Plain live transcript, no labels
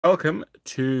Welcome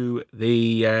to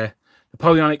the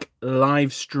Napoleonic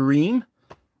live stream.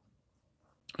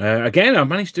 Again, I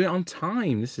managed to do it on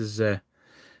time. This is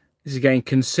again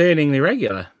concerningly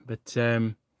regular, but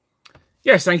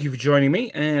yes, thank you for joining me.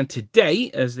 And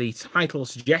today, as the title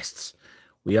suggests,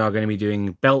 we are going to be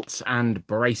doing belts and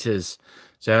braces.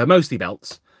 So mostly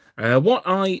belts. What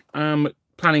I am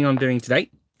planning on doing today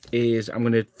is I'm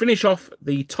going to finish off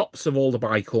the tops of all the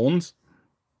bicorns.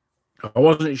 I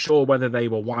wasn't sure whether they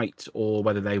were white or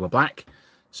whether they were black,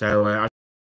 so I'm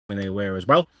going to wear as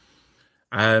well.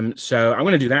 So I'm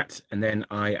going to do that, and then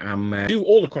I am do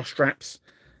all the cross straps,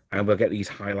 and we'll get these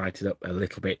highlighted up a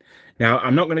little bit. Now,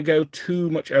 I'm not going to go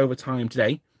too much over time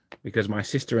today because my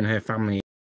sister and her family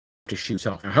have to shoot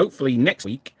off. Now, hopefully next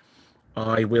week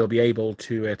I will be able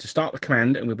to start the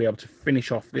command, and we'll be able to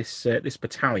finish off this this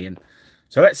battalion.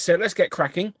 So let's get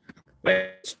cracking.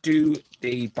 Let's do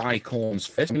the bicorns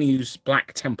first. I'm going to use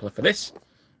Black Templar for this.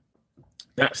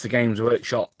 That's the Games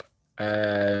Workshop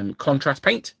contrast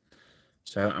paint.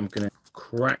 So I'm going to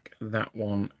crack that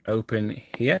one open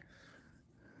here.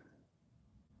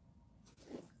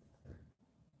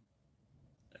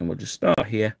 And we'll just start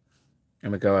here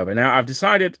and we'll go over. Now, I've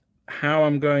decided how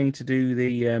I'm going to do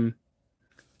the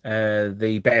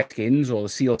bear skins or the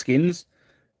seal skins.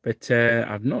 But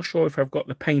I'm not sure if I've got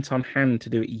the paint on hand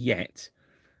to do it yet.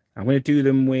 I'm going to do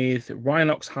them with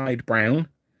Rhinox Hide Brown.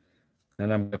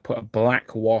 And I'm going to put a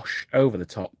black wash over the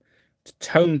top to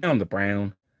tone down the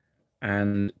brown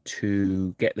and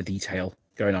to get the detail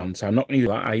going on. So I'm not going to use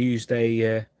that. I used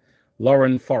a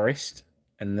Lauren Forest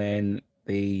and then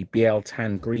the BL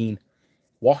Tan Green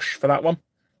wash for that one.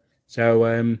 So,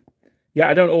 yeah,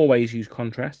 I don't always use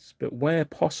contrasts, but where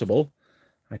possible,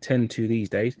 I tend to these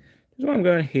days. So I'm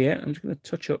going here. I'm just going to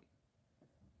touch up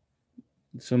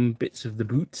some bits of the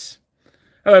boots.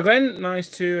 Hello, Glenn. Nice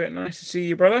to see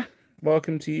you, brother.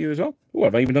 Welcome to you as well. Oh,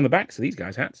 I've even done the backs of these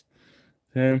guys' hats.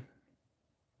 So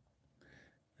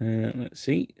let's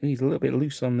see. He's a little bit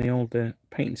loose on the old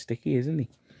paint and sticky, isn't he?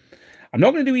 I'm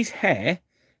not going to do his hair.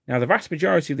 Now, the vast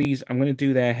majority of these, I'm going to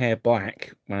do their hair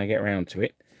black when I get around to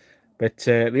it. But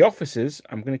the officers,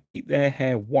 I'm going to keep their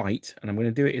hair white, and I'm going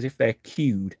to do it as if they're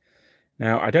queued.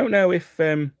 Now, I don't know if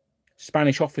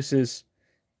Spanish officers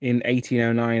in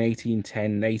 1809,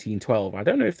 1810, 1812, I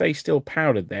don't know if they still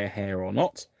powdered their hair or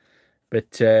not,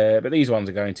 but these ones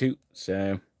are going to.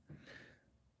 So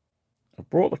I've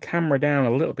brought the camera down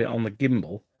a little bit on the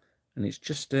gimbal, and it's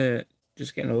just getting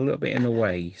a little bit in the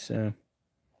way. So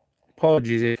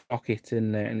apologies if I knock it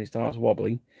and it starts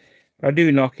wobbling. If I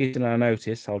do knock it and I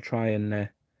notice, I'll try and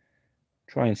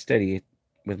steady it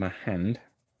with my hand.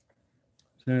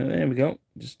 So there we go.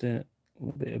 Just a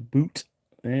little bit of boot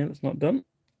there. That's not done.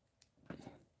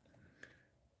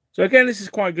 So again, this is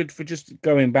quite good for just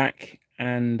going back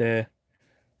and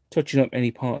touching up any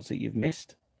parts that you've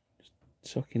missed. Just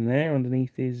tuck in there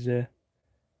underneath his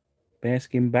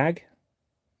bearskin bag.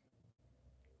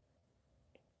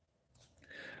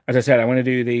 As I said, I want to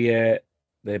do the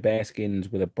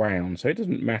bearskins with a brown, so it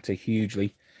doesn't matter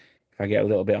hugely if I get a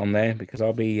little bit on there because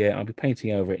I'll be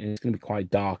painting over it, and it's going to be quite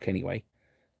dark anyway.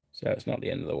 So it's not the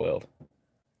end of the world.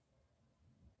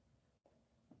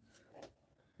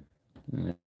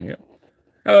 Yeah.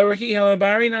 Hello, Ricky. Hello,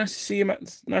 Barry. Nice to see you.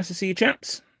 Nice to see you,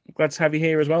 chaps. Glad to have you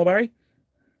here as well, Barry.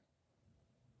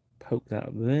 Poke that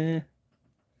up there.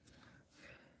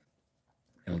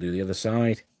 I'll do the other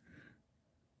side.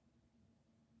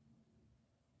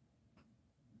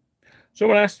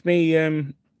 Someone asked me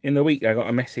in the week, I got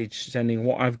a message sending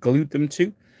what I've glued them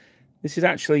to. This is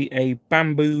actually a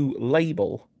bamboo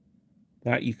label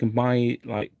that you can buy,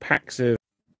 like packs of.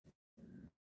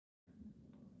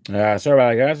 Sorry about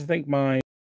that, guys. I think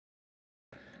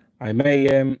I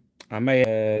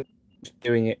may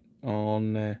doing it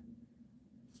on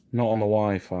not on the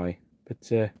Wi-Fi,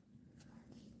 but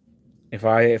if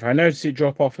I notice it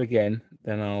drop off again,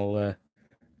 then I'll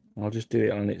just do it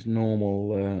on its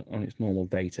normal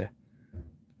data.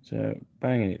 So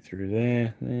banging it through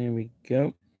there. There we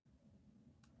go.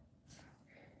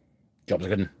 Job's a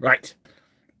good one. Right.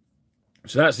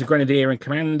 So that's the Grenadier and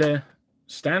Commander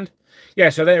stand. Yeah,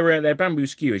 so they're bamboo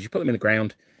skewers. You put them in the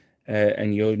ground,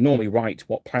 and you'll normally write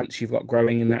what plants you've got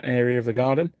growing in that area of the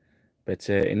garden. But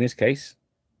in this case,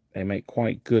 they make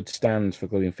quite good stands for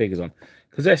gluing figures on.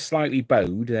 Because they're slightly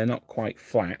bowed, they're not quite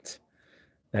flat.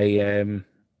 They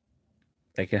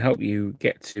can help you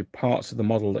get to parts of the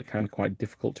model that can be quite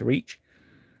difficult to reach.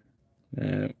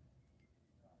 They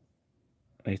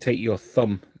take your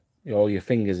thumb, or your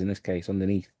fingers in this case,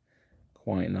 underneath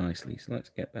quite nicely. So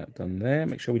let's get that done there.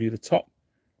 Make sure we do the top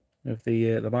of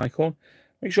the bicorn.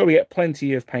 Make sure we get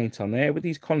plenty of paint on there. With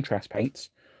these contrast paints,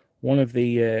 one of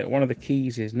the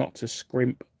keys is not to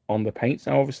scrimp on the paints.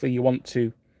 Now, obviously, you want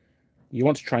to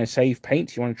try and save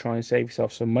paint. You want to try and save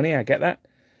yourself some money. I get that,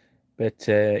 but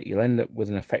you'll end up with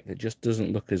an effect that just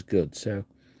doesn't look as good. So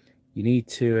you need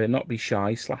to not be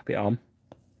shy. Slap it on.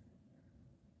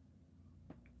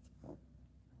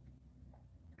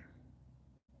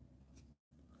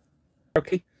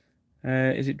 Okay,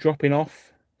 is it dropping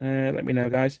off? Let me know,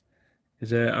 guys,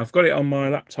 because I've got it on my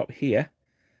laptop here,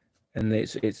 and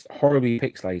it's horribly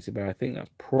pixelated, but I think that's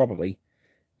probably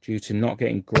due to not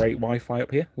getting great Wi-Fi up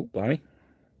here. Oh, blimey.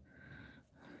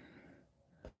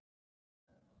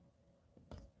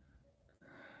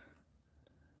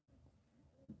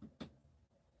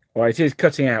 Well, it is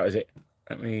cutting out, is it?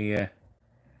 Let me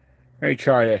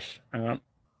try this. Hang on.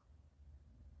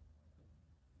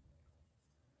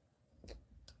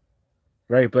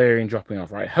 Very blurry and dropping off.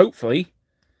 Right, hopefully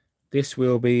this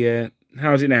will be...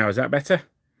 how's it now? Is that better?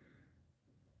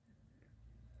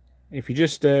 If you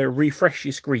just refresh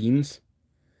your screens,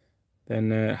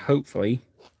 then hopefully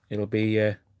it'll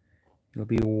be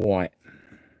white.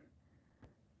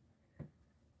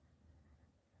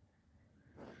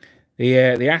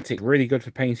 The attic really good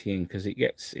for painting in because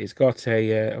it's got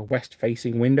a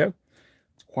west-facing window.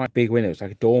 It's quite a big window. It's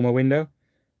like a dormer window,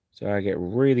 so I get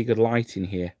really good light in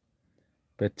here.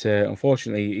 But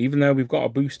unfortunately, even though we've got a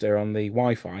booster on the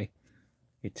Wi-Fi,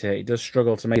 it does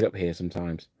struggle to make it up here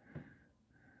sometimes.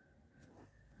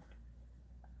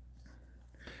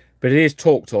 But it is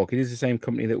TalkTalk. It is the same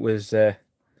company that was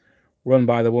run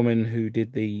by the woman who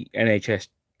did the NHS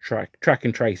track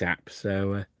and trace app.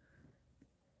 So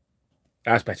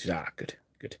that's better. Ah, good.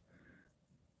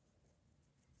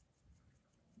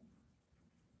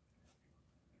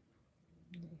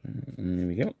 There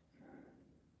we go.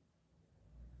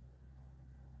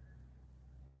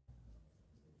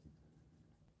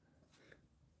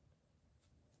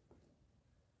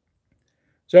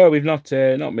 So we've not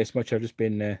missed much. I've just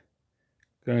been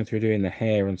going through doing the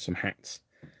hair and some hats.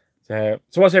 So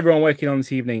what's everyone working on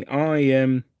this evening?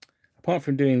 I apart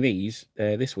from doing these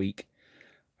this week,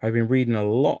 I've been reading a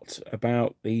lot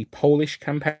about the Polish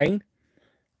campaign,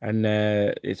 and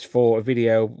it's for a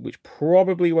video which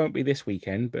probably won't be this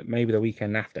weekend, but maybe the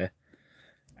weekend after.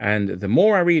 And the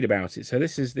more I read about it, so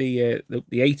this is the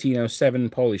 1807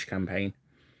 Polish campaign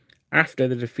after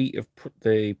the defeat of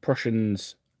the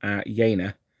Prussians at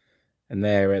Jena and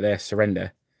their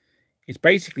surrender. It's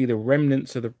basically the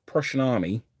remnants of the Prussian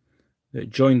army that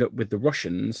joined up with the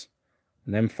Russians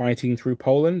and then fighting through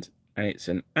Poland. And it's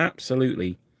an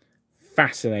absolutely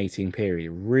fascinating period.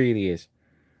 It really is.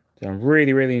 So I'm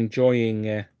really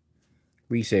enjoying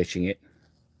researching it.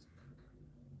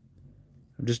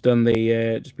 I've just done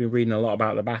just been reading a lot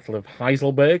about the Battle of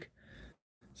Heidelberg.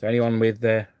 So anyone with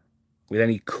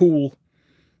any cool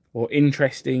or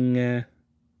interesting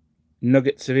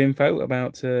nuggets of info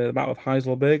about the Battle of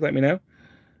Heidelberg, let me know.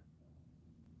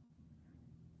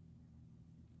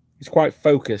 It's quite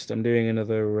focused. I'm doing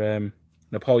another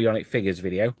Napoleonic figures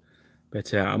video,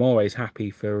 but I'm always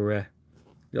happy for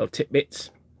little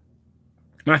tidbits.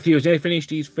 Matthew has nearly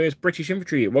finished his first British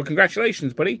infantry. Well,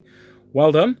 congratulations, buddy.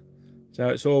 Well done. So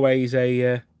it's always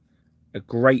a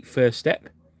great first step.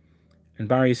 And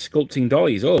Barry's sculpting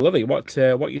dollies. Oh, lovely. What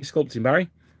are you sculpting, Barry?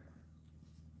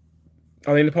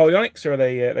 Are they Napoleonics or are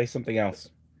they something else?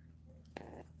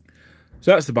 So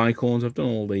that's the bicorns. I've done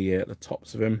all the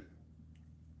tops of them.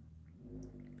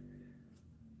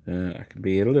 I can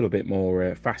be a little bit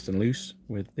more fast and loose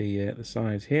with the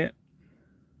sides here.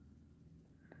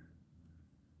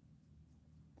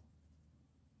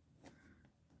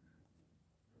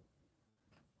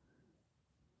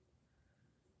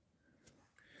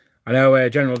 I know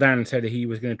General Dan said he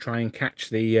was going to try and catch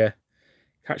the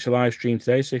live stream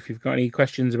today. So if you've got any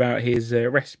questions about his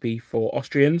recipe for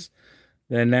Austrians,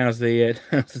 then now's the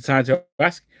time to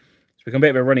ask. It's become a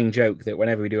bit of a running joke that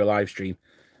whenever we do a live stream,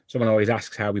 someone always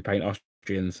asks how we paint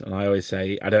Austrians, and I always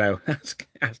say, I don't know,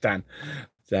 ask Dan.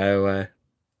 So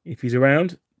if he's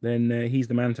around, then he's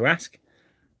the man to ask.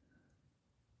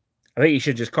 I think you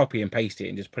should just copy and paste it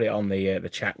and just put it on the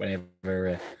chat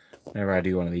whenever I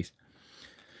do one of these.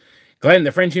 Glenn,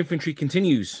 the French infantry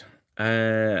continues.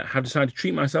 Have decided to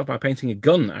treat myself by painting a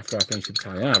gun after I finish the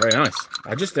battalion. Ah, very nice.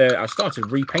 I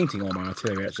started repainting all my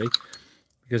artillery actually,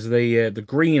 because the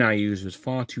green I used was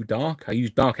far too dark. I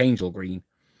used Dark Angel green,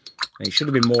 and it should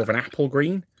have been more of an apple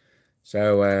green.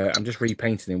 So I'm just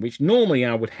repainting them, which normally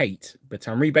I would hate, but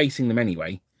I'm rebasing them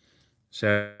anyway.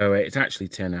 So it's actually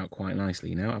turned out quite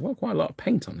nicely now. I've got quite a lot of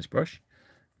paint on this brush.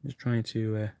 I'm just trying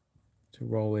to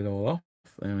roll it all off.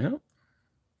 There we go.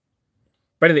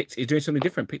 Benedict is doing something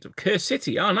different. Picked up Curse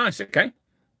City. Oh, nice. Okay.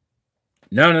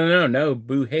 No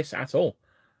boo hiss at all.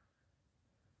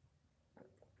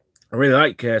 I really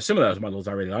like some of those models.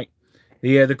 I really like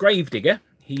the Gravedigger.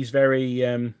 He's very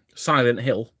Silent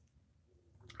Hill.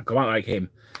 I quite like him.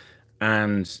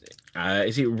 And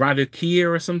is it Radukia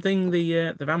or something?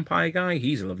 The vampire guy.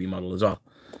 He's a lovely model as well.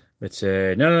 But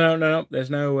no. There's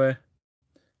no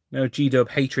G-dub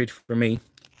hatred from me.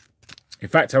 In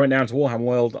fact, I went down to Warhammer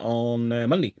World on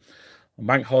Monday, on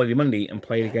Bank Holiday Monday, and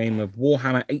played a game of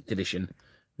Warhammer 8th Edition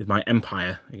with my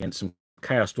Empire against some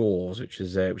Chaos Dwarves, which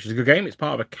is a good game. It's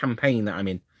part of a campaign that I'm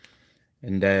in,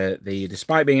 and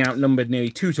despite being outnumbered nearly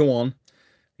 2-1,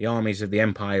 the armies of the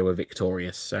Empire were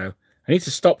victorious. So I need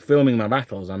to stop filming my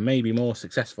battles. I may be more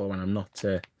successful when I'm not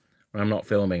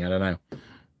filming. I don't know.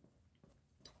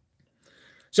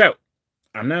 So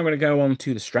I'm now going to go on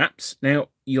to the straps. Now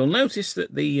you'll notice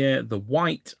that the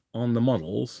white on the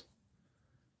models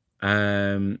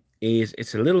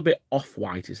it's a little bit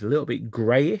off-white. It's a little bit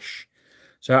greyish.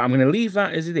 So I'm going to leave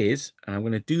that as it is, and I'm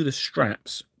going to do the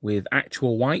straps with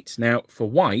actual white. Now for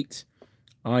white,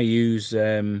 I use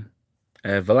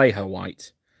Vallejo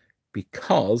white,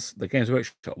 because the Games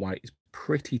Workshop white is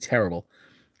pretty terrible.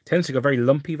 It tends to go very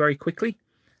lumpy very quickly.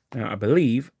 Now I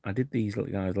believe I did these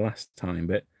little guys last time,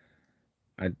 but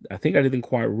I think I did them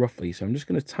quite roughly, so I'm just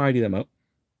going to tidy them up.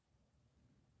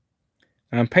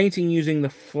 I'm painting using the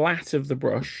flat of the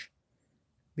brush,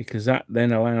 because that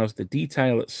then allows the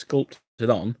detail that's sculpted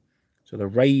on, so the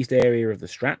raised area of the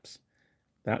straps,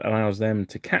 that allows them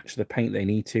to catch the paint they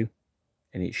need to,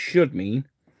 and it should mean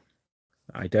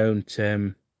I don't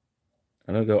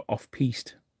go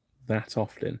off-piste that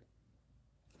often.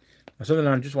 Now, something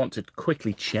I just want to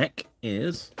quickly check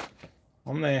is,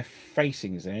 on their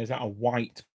facings there, is that a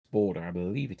white border? I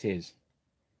believe it is.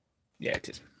 Yeah, it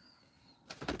is.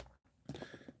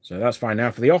 So that's fine.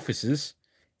 Now for the officers,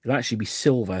 it'll actually be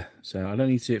silver, so I don't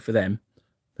need to do it for them,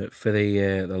 but for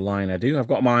the line I do. I've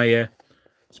got my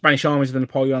Spanish Armies of the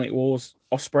Napoleonic Wars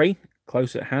Osprey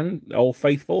close at hand, Old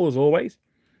Faithful as always.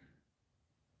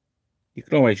 You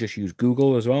can always just use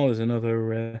Google as well as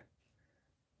another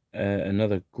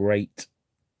great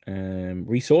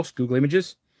resource, Google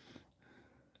Images.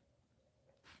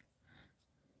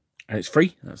 And it's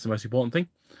free. That's the most important thing.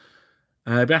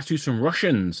 But I have to do some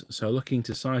Russians. So looking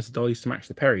to size the dollies to match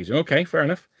the Perrys. Okay, fair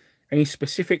enough. Any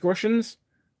specific Russians?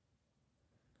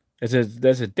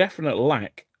 There's a definite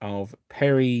lack of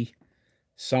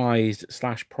Perry-sized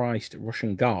 / priced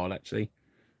Russian Guard, actually.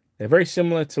 They're very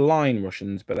similar to line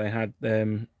Russians, but they had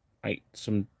like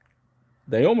some...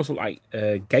 They almost look like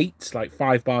gates, like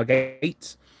 5-bar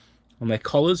gates on their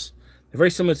collars. They're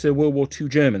very similar to World War II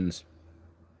Germans.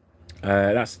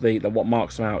 That's what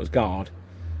marks them out as Guard.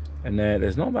 And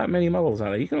there's not that many models out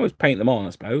there. You can always paint them on, I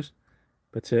suppose.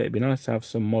 But it'd be nice to have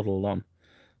some modelled on.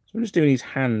 So I'm just doing his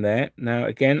hand there. Now,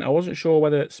 again, I wasn't sure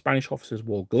whether Spanish officers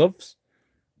wore gloves.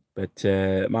 But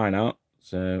mine aren't.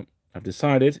 So I've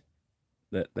decided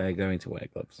that they're going to wear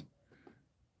gloves.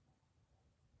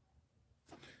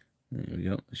 There we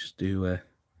go. Let's just do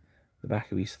the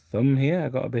back of his thumb here. I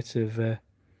got a bit of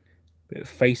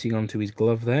facing onto his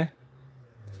glove there.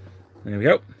 There we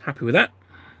go. Happy with that.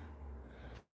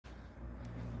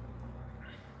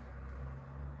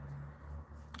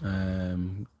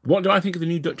 What do I think of the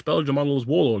new Dutch Belgian models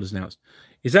Warlords announced?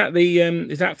 Is that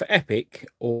is that for Epic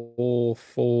or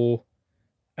for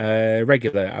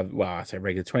regular? Well, I say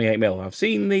regular 28mm. I've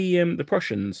seen the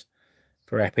Prussians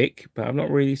for Epic, but I've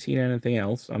not really seen anything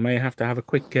else. I may have to have a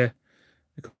quick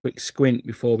squint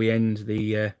before we end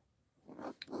the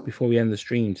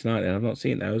stream tonight. Then I've not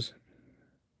seen those.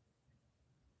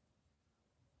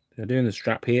 They're doing the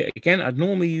strap here again. I'd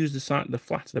normally use the flat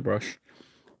of the brush,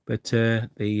 but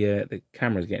the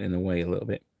camera's getting in the way a little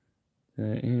bit.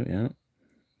 Here we are.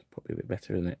 It's probably a bit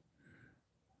better, isn't it?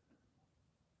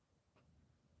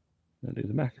 I'll do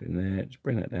the back of him there. Just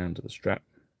bring that down to the strap.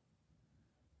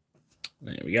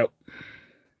 There we go.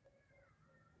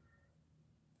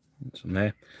 That's from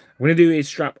there. I'm going to do his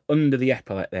strap under the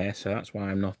epaulette there, so that's why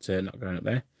I'm not going up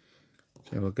there.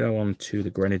 So we'll go on to the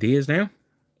Grenadiers now.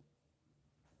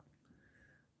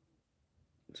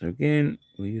 So again,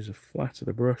 we'll use a flat of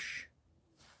the brush.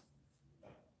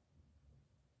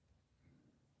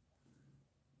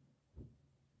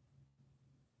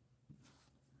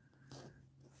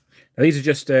 Now these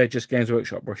are just Games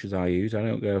Workshop brushes I use. I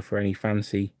don't go for any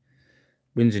fancy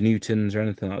Winsor Newtons or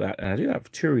anything like that. And I do that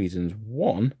for two reasons.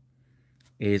 One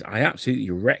is I absolutely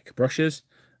wreck brushes.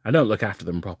 I don't look after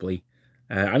them properly.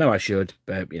 I know I should,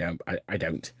 but you know, I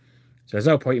don't. So there's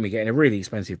no point in me getting a really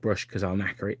expensive brush because I'll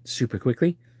knacker it super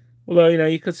quickly. Although, you know,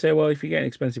 you could say, well, if you get an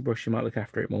expensive brush, you might look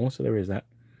after it more. So there is that.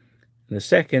 And the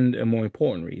second and more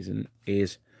important reason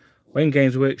is when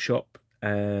Games Workshop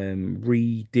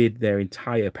redid their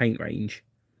entire paint range,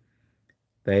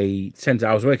 they sent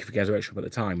out, I was working for Games Workshop at the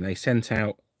time, and they sent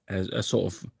out a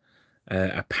sort of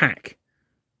a pack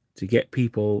to get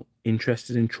people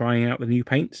interested in trying out the new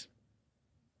paints.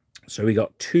 So we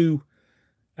got 2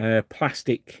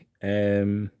 plastic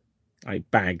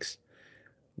like bags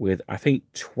with, I think,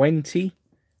 20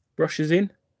 brushes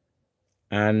in,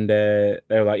 and they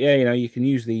were like, yeah, you know, you can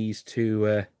use these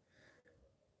to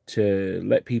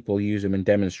let people use them and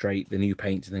demonstrate the new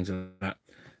paints and things like that.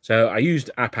 So I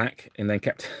used a pack and then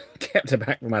kept a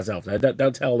pack for myself. So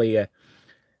don't tell anyone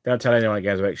at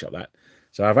Games Workshop that.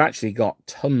 So I've actually got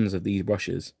tons of these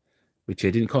brushes, which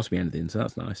didn't cost me anything, so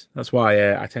that's nice. That's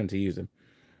why I tend to use them.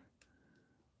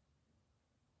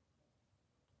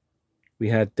 We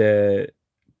had a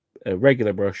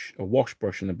regular brush, a wash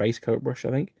brush, and a base coat brush,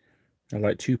 I think. I had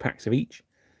like 2 packs of each.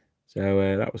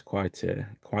 So that was quite a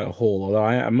haul, although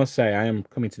I must say I am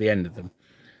coming to the end of them.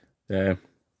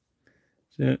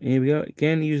 So here we go,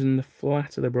 again using the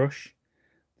flat of the brush.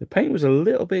 The paint was a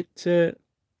little bit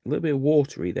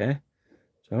watery there,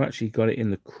 so I've actually got it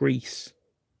in the crease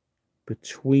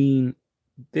between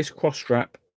this cross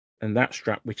strap and that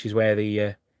strap, which is where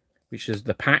which is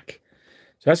the pack.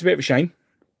 So that's a bit of a shame.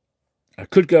 I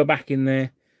could go back in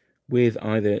there with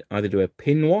either do a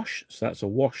pin wash, so that's a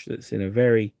wash that's in a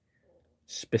very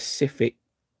specific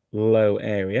low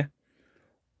area.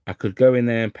 I could go in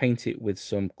there and paint it with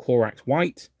some Corax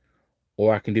white,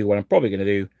 or I can do what I'm probably going to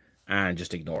do and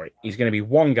just ignore it. He's going to be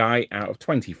one guy out of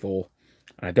 24.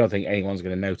 I don't think anyone's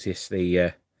going to notice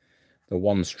the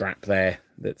one strap there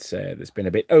that's been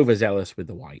a bit overzealous with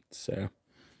the white. So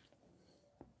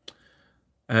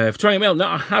for 20mm, no,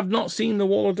 I have not seen the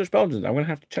Wall of Dutch Belgians. I'm going to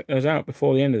have to check those out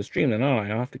before the end of the stream, then, aren't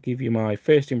I? I'll have to give you my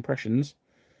first impressions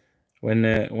when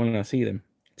I see them.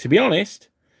 To be honest,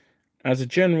 as a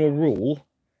general rule,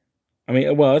 I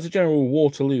mean, well, as a general rule,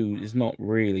 Waterloo is not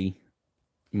really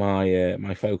my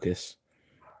my focus,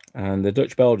 and the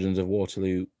Dutch Belgians of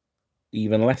Waterloo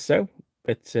even less so.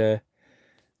 But the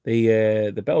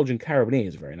Belgian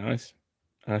Carabiniers are very nice.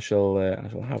 I shall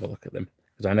have a look at them,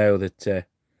 because I know that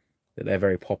that they're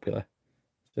very popular.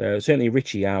 So certainly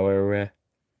Richie, our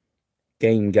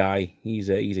game guy, he's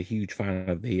a huge fan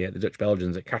of the Dutch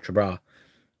Belgians at Quatre Bras.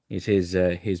 Is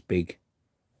his big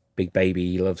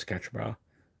baby. He loves Quatre Bras.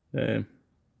 Good.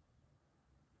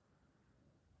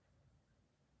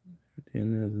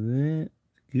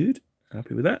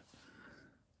 Happy with that.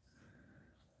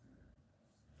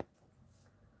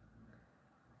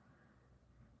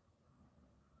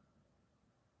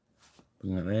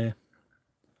 Bring that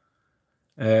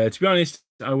there. To be honest,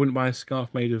 I wouldn't buy a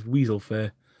scarf made of weasel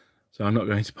fur, so I'm not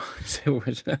going to buy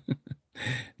silver. No,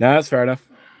 that's fair enough.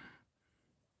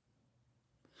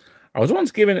 I was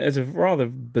once given, as a rather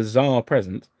bizarre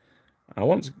present, I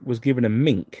once was given a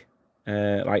mink,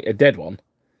 like a dead one.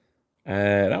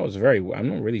 That was I'm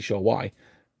not really sure why,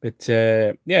 but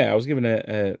yeah, I was given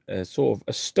a sort of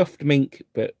a stuffed mink,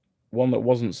 but one that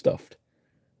wasn't stuffed.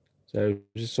 So it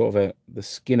was just sort of the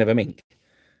skin of a mink,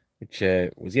 which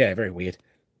was, yeah, very weird.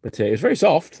 But it was very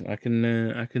soft. I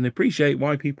can appreciate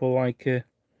why people like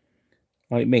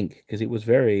mink, because it was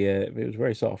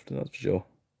very soft, that's for sure.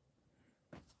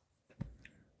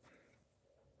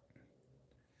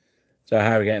 So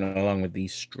how are we getting along with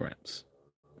these straps?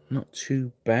 Not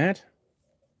too bad.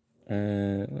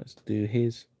 Let's do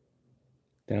his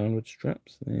downward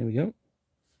straps. There we go.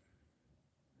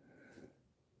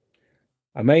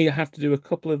 I may have to do a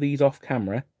couple of these off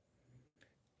camera,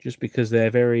 just because they're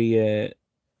very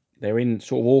they're in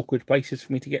sort of awkward places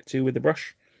for me to get to with the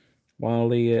brush while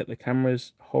the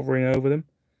camera's hovering over them.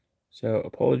 So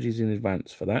apologies in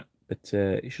advance for that, but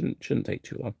it shouldn't take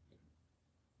too long.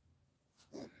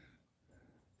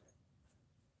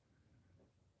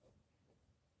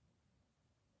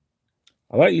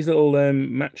 I like these little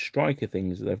match striker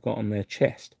things that they've got on their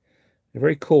chest. They're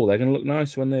very cool. They're going to look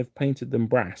nice when they've painted them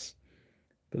brass,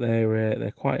 but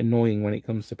they're quite annoying when it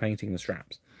comes to painting the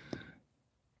straps.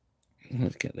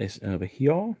 Let's get this over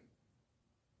here.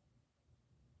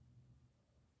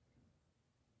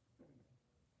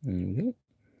 There we go.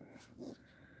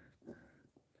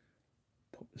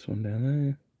 Pop this one down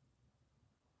there.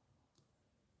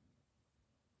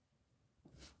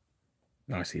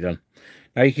 Nicely done.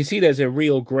 Now you can see there's a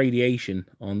real gradation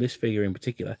on this figure in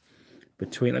particular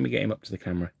between, let me get him up to the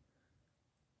camera.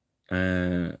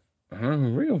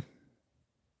 Real.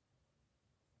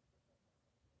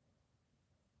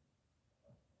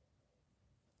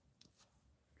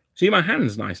 See, my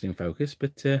hand's nice and in focus,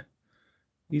 but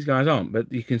these guys aren't.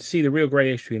 But you can see the real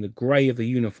gradation between the grey of the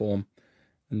uniform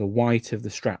and the white of the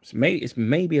straps. It's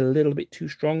maybe a little bit too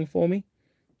strong for me.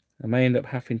 I may end up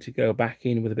having to go back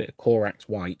in with a bit of Corax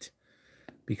white,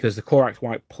 because the Corax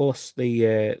white plus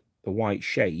the white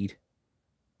shade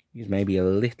is maybe a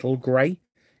little grey.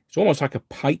 It's almost like a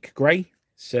pike grey.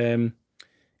 It's it'd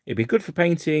be good for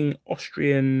painting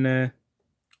Austrian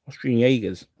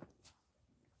Jaegers.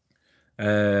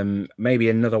 Maybe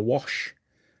another wash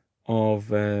of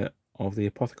the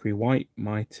apothecary white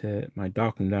might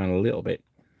darken them down a little bit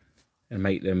and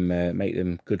make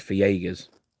them good for Jaegers.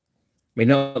 I mean,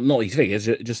 not these figures,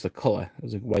 just the colour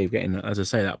as a way of getting, as I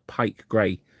say, that pike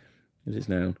grey, as it's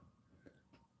known.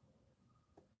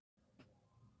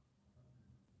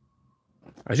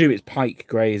 I assume it's pike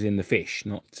grey as in the fish,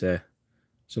 not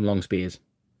some long spears.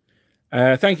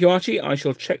 Thank you, Archie. I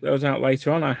shall check those out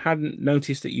later on. I hadn't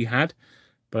noticed that you had,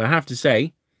 but I have to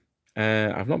say,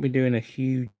 I've not been doing a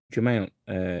huge amount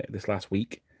this last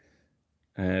week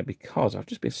because I've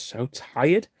just been so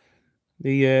tired.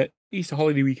 The Easter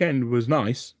holiday weekend was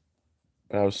nice,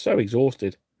 but I was so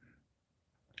exhausted.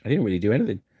 I didn't really do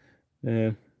anything.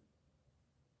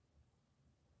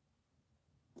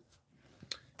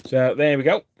 So there we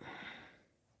go.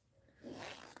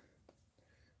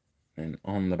 And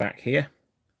on the back here.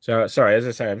 So sorry, as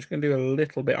I say, I'm just going to do a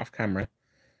little bit off camera.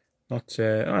 Not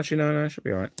actually, no, it should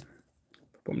be all right.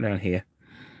 Put them down here.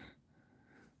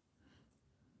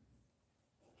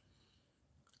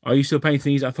 Are you still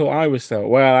painting these? I thought I was still.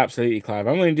 Well, absolutely, Clive.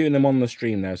 I'm only doing them on the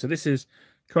stream now. So this is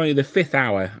currently the 5th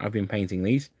hour I've been painting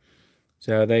these.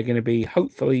 So they're going to be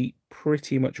hopefully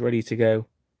pretty much ready to go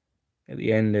at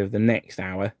the end of the next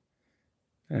hour.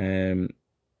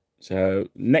 So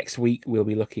next week we'll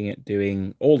be looking at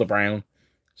doing all the brown.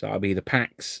 So I'll be the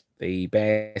packs, the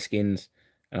bear skins,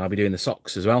 and I'll be doing the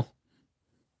socks as well.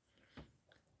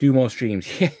 Do more streams.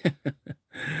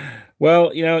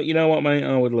 Well, you know what, mate?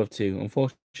 I would love to.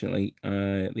 Unfortunately,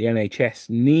 the NHS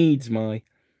needs my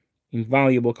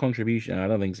invaluable contribution. I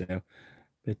don't think so,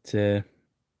 but I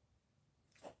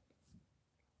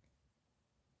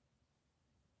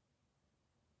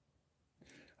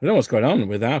don't know what's going on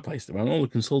with our place. All the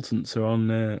consultants are on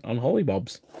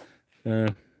hollybobs. I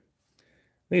think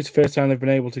it's the first time they've been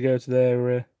able to go to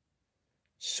their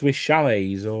Swiss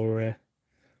chalets or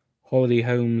holiday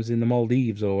homes in the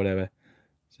Maldives or whatever.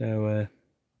 So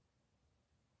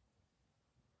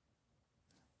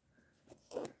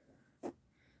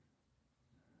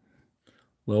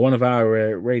well, one of our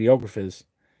radiographers,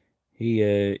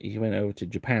 he went over to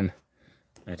Japan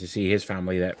to see his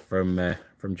family that from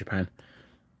Japan,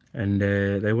 and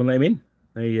they wouldn't let him in.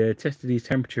 They tested his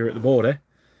temperature at the border,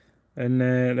 and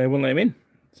they wouldn't let him in.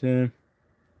 So it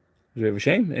was a bit of a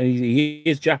shame. And he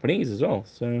is Japanese as well,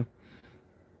 so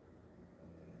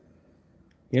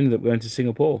he ended up going to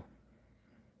Singapore.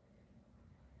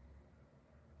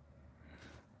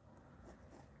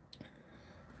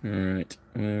 Alright,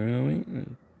 where are we?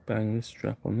 Bang this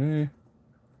strap on there.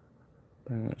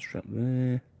 Bang that strap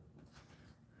there.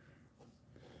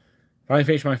 I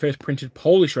finished my first printed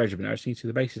Polish regiment. I just need to do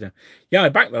the bases now. Yeah, I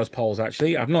backed those Poles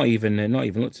actually. I've not even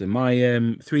looked at them. My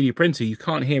 3D printer, you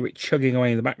can't hear it chugging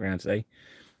away in the background today.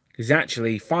 It's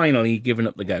actually finally given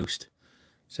up the ghost.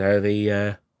 So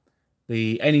the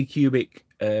Anycubic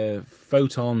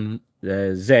Photon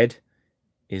Z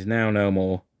is now no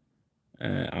more.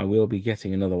 I will be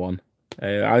getting another one.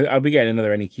 I'll be getting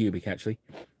another Anycubic actually.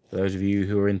 For those of you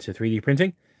who are into 3D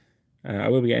printing, I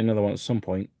will be getting another one at some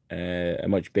point. A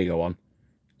much bigger one.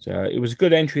 So it was a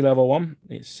good entry-level one.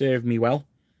 It served me well.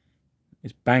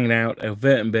 It's banged out a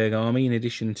Württemberg army in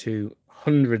addition to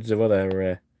hundreds of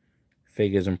other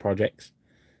figures and projects.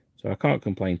 So I can't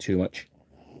complain too much.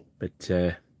 But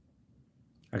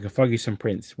I can flog you some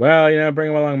prints. Well,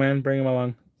 bring them along, man. Bring them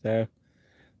along. So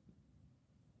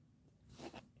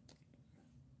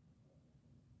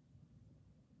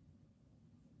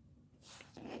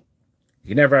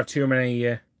you never have too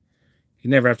many. You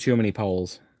never have too many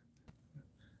Poles,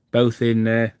 both in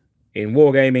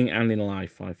Wargaming and in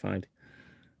life, I find.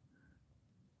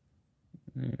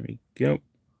 There we go.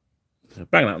 So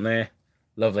bang that on there.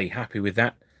 Lovely, happy with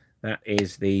that. That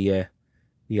is the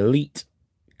Elite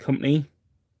Company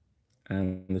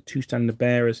and the 2 standard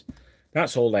bearers.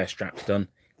 That's all their straps done.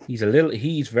 He's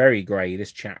very grey,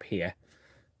 this chap here.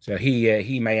 So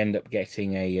he may end up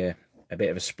getting a bit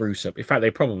of a spruce up. In fact,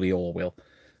 they probably all will.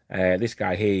 This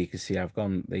guy here, you can see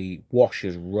the wash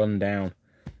has run down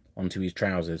onto his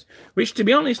trousers, which, to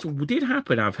be honest, did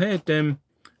happen. I've heard a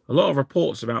lot of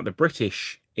reports about the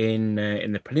British in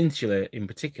the peninsula in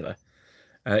particular.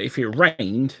 If it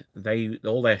rained,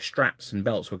 all their straps and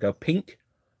belts would go pink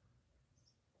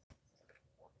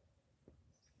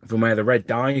from where the red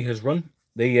dye has run.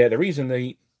 the reason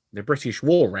the British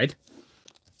wore red,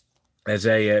 there's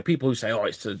a people who say, oh,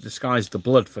 it's to disguise the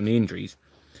blood from the injuries.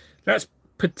 That's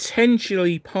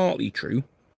potentially partly true,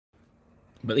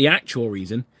 but the actual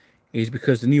reason is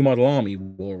because the New Model Army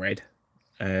wore red,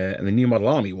 and the New Model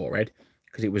Army wore red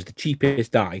because it was the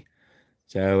cheapest dye.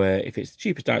 So if it's the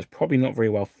cheapest dye, it's probably not very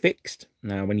well fixed.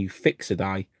 Now, when you fix a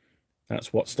dye,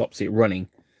 that's what stops it running.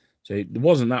 So it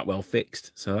wasn't that well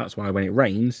fixed. So that's why when it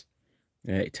rains,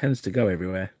 it tends to go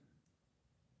everywhere.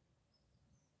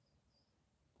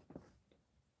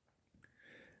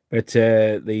 But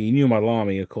the New Model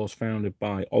Army, of course, founded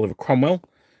by Oliver Cromwell,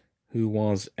 who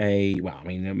was well, I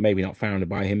mean, maybe not founded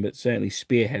by him, but certainly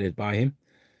spearheaded by him.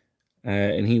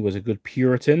 And he was a good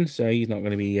Puritan, so he's not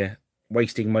going to be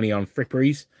wasting money on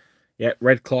fripperies. Yeah,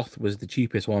 red cloth was the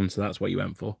cheapest one, so that's what you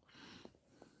went for.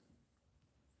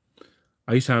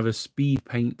 I used to have a speed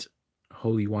paint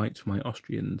holy white for my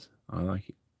Austrians. I like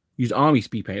it. Used army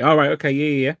speed paint. All right, okay,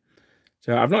 yeah.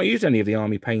 So I've not used any of the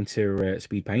army painter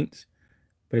speed paints,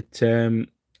 but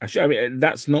I mean,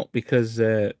 that's not because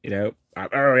you know.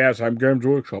 Oh yes, I'm going to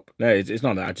workshop. No, it's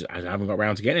not that. I haven't got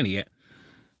around to getting any yet.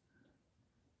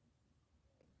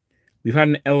 We've had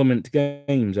an Element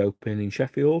Games open in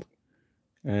Sheffield,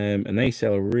 and they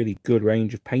sell a really good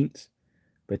range of paints.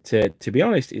 But to be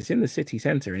honest, it's in the city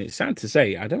centre, and it's sad to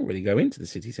say I don't really go into the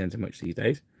city centre much these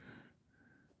days.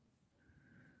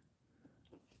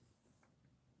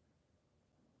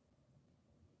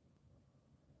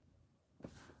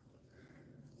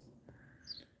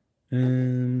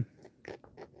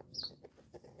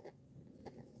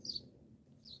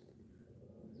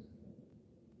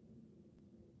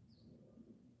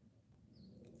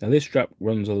 Now this strap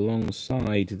runs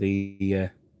alongside the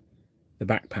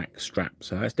backpack strap,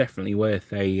 so that's definitely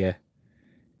worth using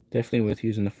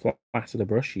the flat of the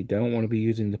brush. You don't want to be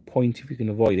using the point if you can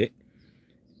avoid it,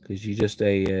 because you just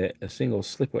a single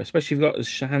slip, especially if you've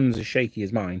got hands as shaky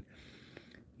as mine.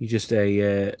 You just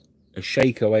a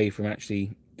shake away from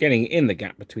actually getting in the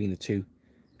gap between the two,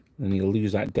 and you'll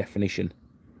lose that definition.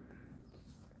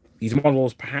 These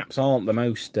models perhaps aren't the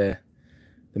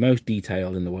most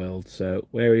detailed in the world, so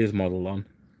where it is modelled on,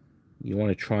 you want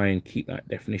to try and keep that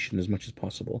definition as much as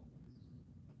possible.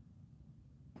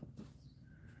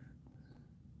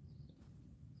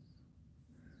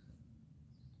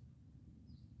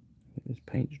 This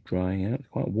paint's drying out. It's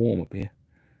quite warm up here.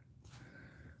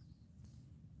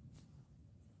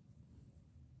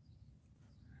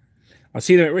 I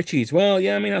see them at Richie's. Well,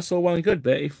 yeah, I mean, that's all well and good,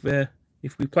 but if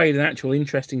we played an actual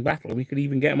interesting battle, we could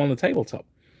even get them on the tabletop.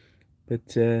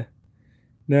 But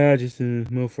no, just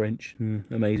more French.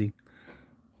 Amazing.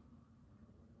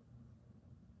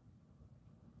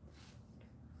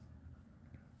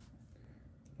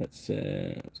 Let's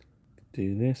do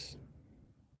this.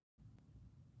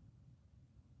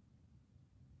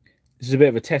 This is a bit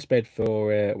of a test bed for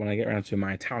when I get around to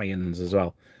my Italians as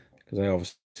well, because I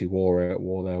obviously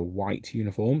wore their white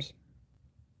uniforms.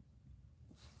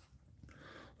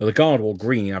 Well, the guard wore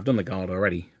green. I've done the guard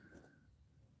already.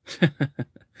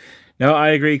 No, I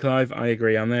agree, Clive. I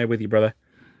agree. I'm there with you, brother.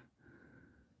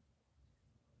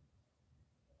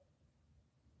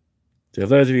 So, for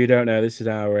those of you who don't know, this is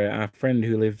our friend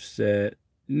who lives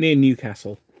near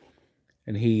Newcastle,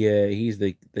 and he's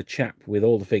the chap with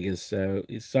all the figures. So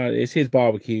it's his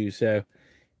barbecue. So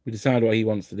we decide what he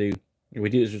wants to do. We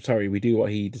do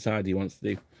what he decides he wants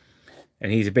to do,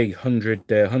 and he's a big 100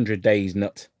 days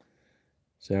nut.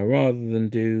 So rather than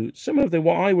do some of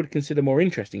what I would consider more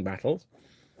interesting battles,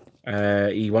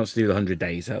 he wants to do the 100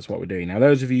 days. That's what we're doing now.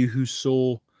 Those of you who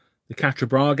saw the Quatre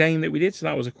Bras game that we did, so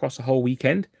that was across the whole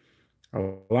weekend.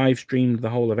 I live streamed the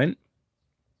whole event.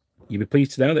 You'll be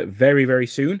pleased to know that very, very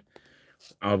soon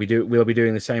we'll be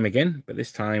doing the same again, but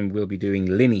this time we'll be doing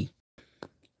Linny.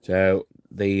 So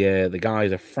the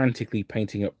guys are frantically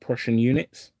painting up Prussian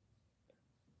units,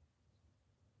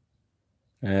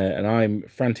 and I'm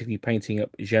frantically painting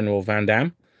up General Van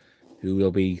Damme, who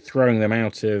will be throwing them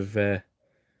out of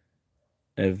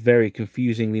very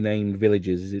confusingly named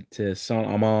villages. Is it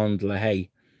Saint-Amand-la-Haye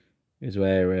is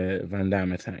where Van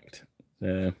Damme attacked.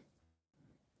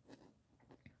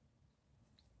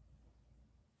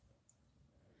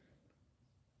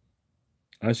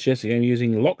 I was suggesting I'm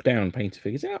using lockdown painter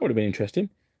figures. That would have been interesting.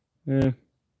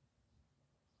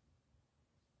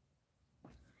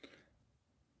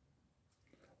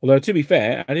 Although, to be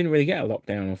fair, I didn't really get a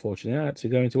lockdown, unfortunately. I had to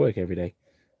go into work every day.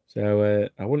 So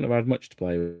I wouldn't have had much to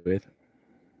play with.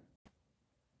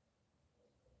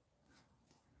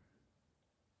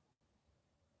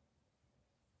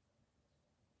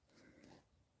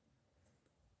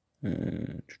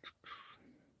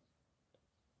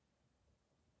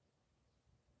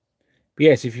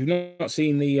 yes, if you've not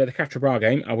seen the Catrabra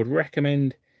game, I would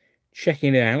recommend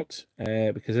checking it out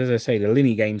because, as I say, the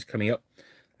Linny game's coming up.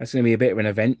 That's going to be a bit of an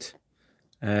event.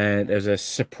 There's a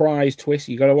surprise twist.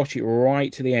 You got to watch it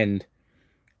right to the end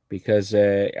because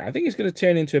I think it's going to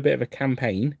turn into a bit of a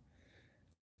campaign,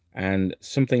 and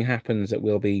something happens that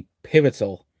will be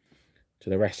pivotal to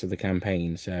the rest of the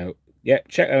campaign. So yeah,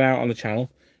 check that out on the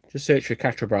channel. Just search for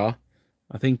Catrabra.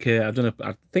 I think I've done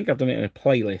it in a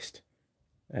playlist,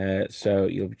 so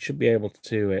you should be able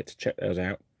to check those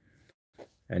out,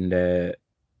 and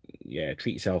yeah,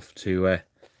 treat yourself to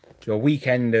a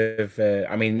weekend of.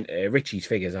 I mean, Richie's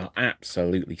figures are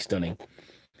absolutely stunning.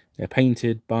 They're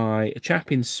painted by a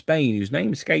chap in Spain whose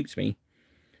name escapes me,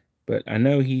 but I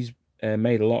know he's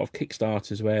made a lot of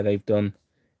Kickstarters where they've done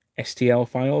STL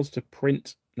files to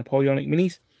print Napoleonic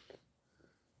minis.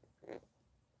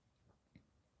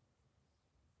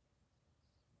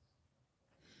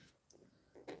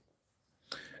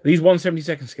 These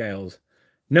 1/72 scales.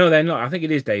 No, they're not. I think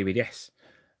it is David, yes.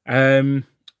 No,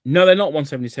 they're not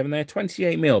 1/77. They're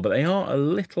 28mm, but they are a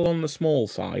little on the small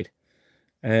side.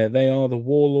 They are the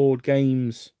Warlord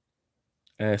Games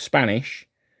Spanish,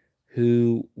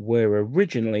 who were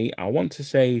originally, I want to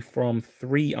say, from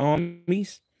Three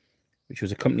Armies, which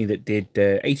was a company that did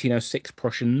 1806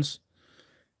 Prussians.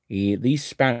 These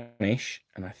Spanish,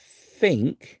 and I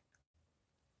think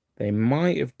they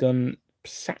might have done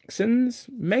Saxons,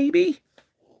 maybe?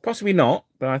 Possibly not,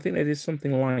 but I think they did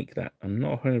something like that. I'm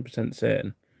not 100%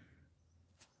 certain.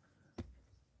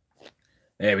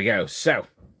 There we go. So,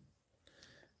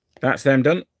 that's them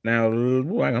done. Now,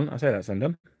 ooh, hang on. I say that's them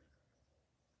done.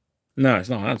 No, it's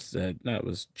not. That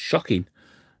was shocking.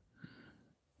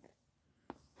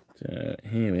 So,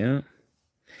 here we are.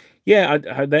 Yeah,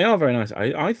 they are very nice.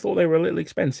 I thought they were a little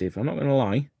expensive. I'm not going to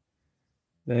lie.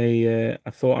 I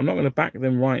thought I'm not going to back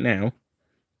them right now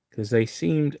because they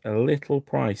seemed a little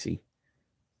pricey.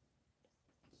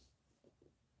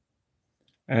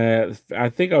 I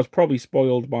think I was probably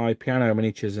spoiled by Piano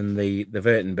Miniatures and the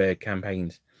Württemberg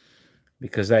campaigns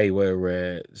because they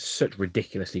were such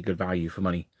ridiculously good value for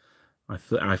money.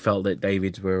 I felt that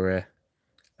David's were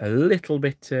a little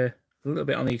bit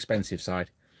on the expensive side.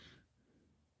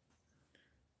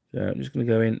 So I'm just going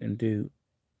to go in and do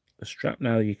the strap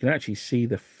now. You can actually see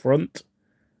the front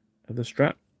of the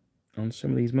strap on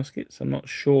some of these muskets. I'm not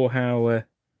sure how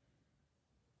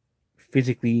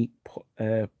physically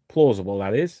plausible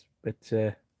that is, but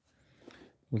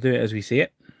we'll do it as we see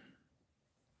it.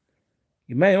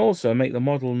 You may also make the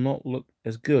model not look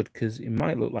as good because it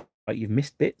might look like you've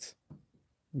missed bits,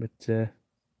 but there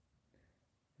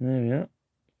we are.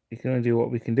 We can only do what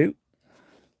we can do.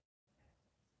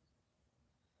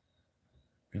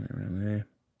 Around there.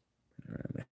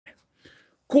 Around there.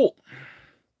 Cool.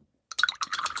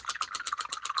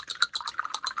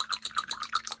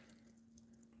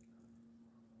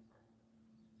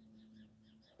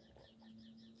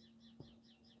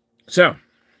 So,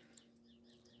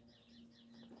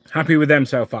 happy with them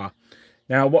so far.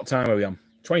 Now, what time are we on?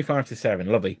 25 to 7.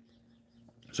 Lovely.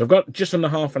 So I've got just under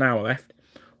half an hour left.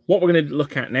 What we're going to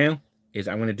look at now is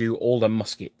I'm going to do all the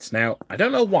muskets. Now, I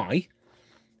don't know why,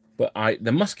 but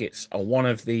the muskets are one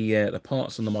of the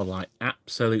parts on the model I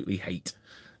absolutely hate.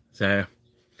 So,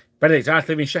 Benedict, I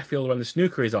live in Sheffield when the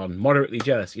snooker is on. Moderately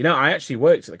jealous. You know, I actually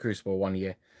worked at the Crucible one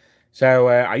year. So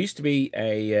I used to be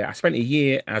I spent a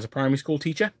year as a primary school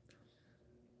teacher.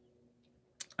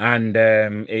 And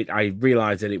I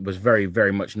realised that it was very,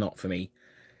 very much not for me.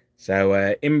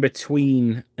 So in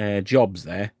between jobs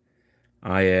there,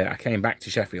 I came back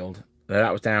to Sheffield.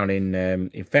 That was down in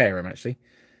Fareham, actually.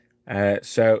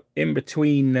 So in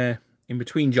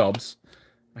between jobs,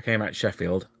 I came out to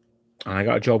Sheffield, and I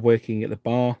got a job working at the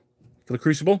bar for the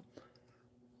Crucible.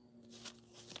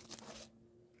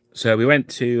 So we went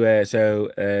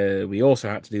to we also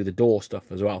had to do the door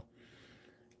stuff as well.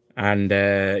 And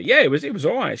yeah, it was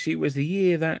all right. Actually, it was the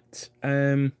year that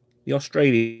the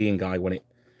Australian guy won it,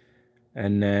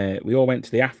 and we all went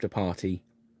to the after party,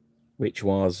 which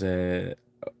was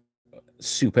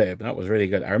superb. That was really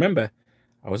good. I remember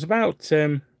I was about I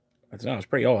don't know, I was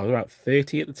pretty old. I was about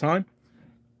 30 at the time,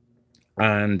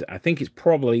 and I think it's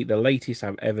probably the latest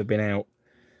I've ever been out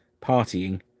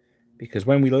partying, because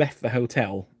when we left the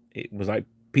hotel, it was like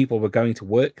people were going to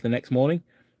work the next morning.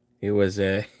 It was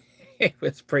it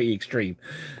was pretty extreme.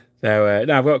 So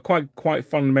no, I've got quite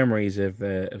fond memories of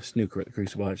snooker at the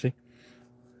Crucible, actually.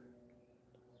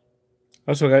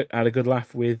 Also had a good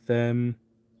laugh with who's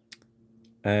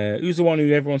the one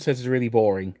who everyone says is really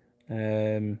boring?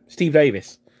 Steve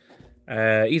Davis.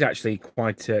 He's actually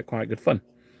quite good fun.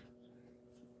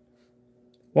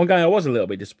 One guy I was a little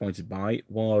bit disappointed by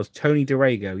was Tony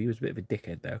DeRago. He was a bit of a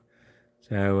dickhead, though.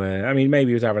 So, I mean,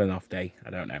 maybe he was having an off day. I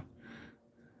don't know.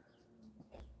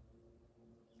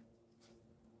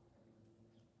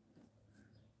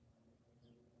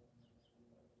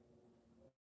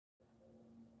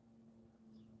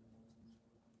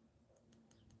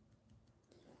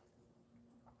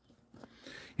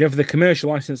 You have the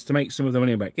commercial license to make some of the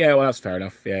money back. Yeah, well, that's fair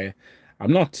enough. Yeah,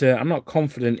 I'm not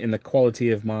confident in the quality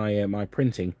of my my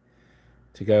printing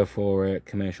to go for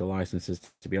commercial licenses,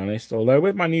 to be honest. Although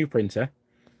with my new printer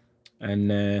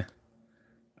and a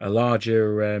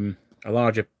larger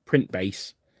print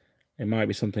base, it might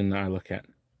be something that I look at.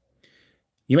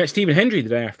 You met Stephen Hendry the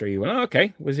day after you went. Oh,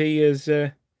 okay. Was he as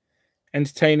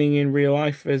entertaining in real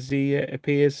life as he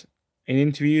appears in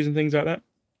interviews and things like that?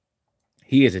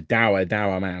 He is a dour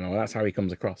man, or that's how he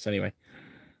comes across anyway.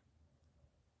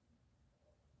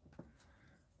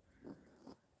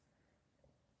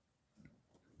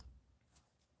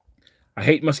 I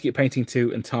hate musket painting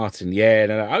too and tartan. Yeah,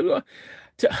 no.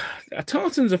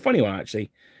 Tartan's a funny one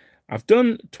actually. I've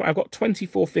got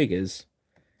 24 figures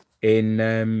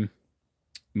in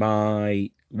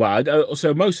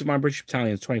so most of my British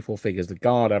battalions 24 figures. The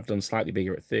Guard I've done slightly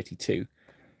bigger at 32.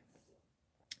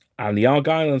 And the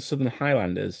Argyll and Southern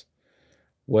Highlanders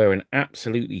were an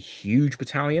absolutely huge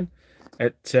battalion.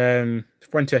 At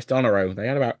Fuentes d'Onoro, they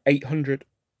had about 800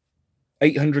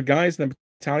 guys in the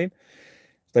battalion.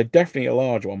 They're definitely a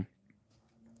large one.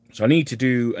 So I need to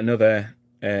do another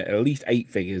at least 8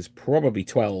 figures, probably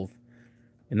 12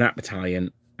 in that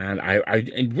battalion. And I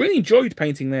really enjoyed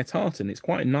painting their tartan. It's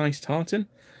quite a nice tartan.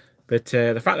 But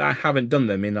the fact that I haven't done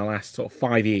them in the last sort of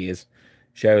 5 years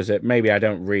shows that maybe I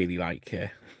don't really like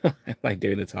like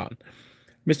doing the tartan.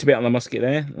 Missed a bit on the musket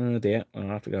there. Oh dear, I'll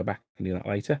have to go back and do that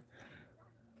later.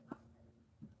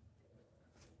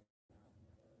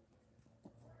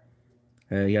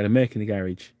 You had a Merc in the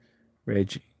garage.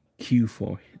 Reg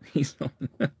Q4. He's not.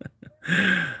 It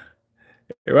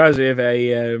reminds me of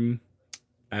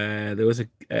there was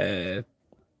a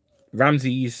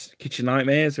Ramsay's Kitchen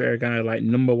Nightmares where a guy had like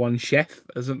 #1 chef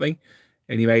or something,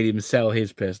 and he made him sell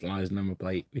his personalized number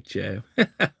plate, which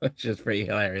which is pretty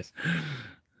hilarious.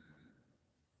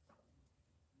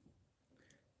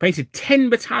 Painted 10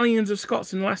 battalions of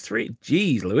Scots in the last 3.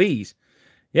 Jeez Louise.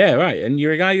 Yeah, right. And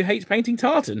you're a guy who hates painting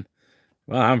tartan.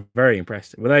 Well, I'm very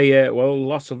impressed. Were they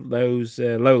lots of those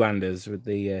lowlanders with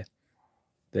the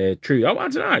true? Oh, I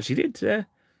don't know. Actually, did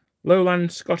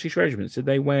lowland Scottish regiments, did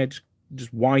they wear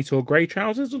just white or grey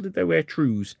trousers, or did they wear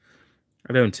trews?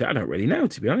 I don't really know,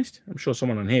 to be honest. I'm sure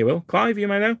someone on here will. Clive, you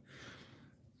may know.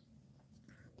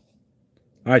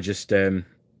 I just do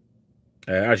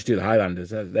the Highlanders.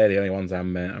 They're the only ones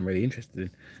I'm really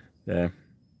interested in.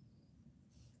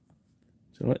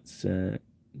 So let's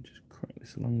just crack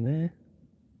this along there.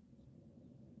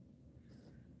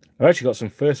 I've actually got some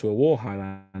First World War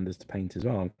Highlanders to paint as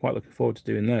well. I'm quite looking forward to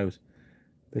doing those.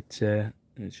 But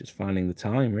it's just finding the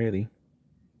time, really.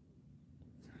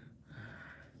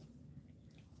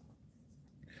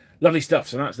 Lovely stuff.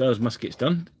 So that's those muskets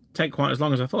done. Take quite as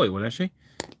long as I thought it would, actually.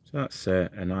 So that's a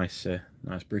nice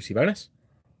Brucey bonus.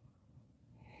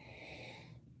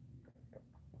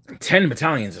 10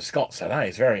 battalions of Scots, so that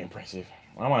is very impressive.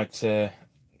 I might,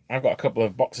 I've got a couple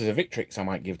of boxes of Victrix I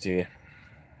might give to you.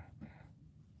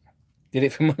 Did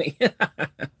it for money?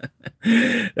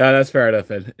 No, that's fair enough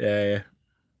then. Yeah.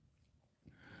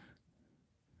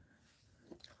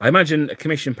 I imagine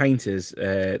commission painters,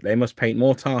 they must paint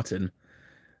more tartan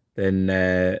than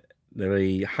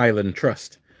the Highland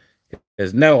Trust,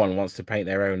 because no one wants to paint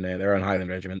their own Highland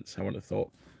regiments, I would have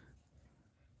thought.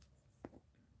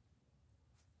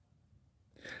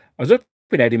 I was up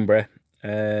in Edinburgh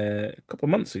a couple of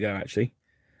months ago, actually,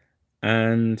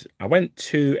 and I went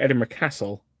to Edinburgh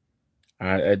Castle.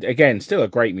 Again, still a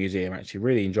great museum, actually.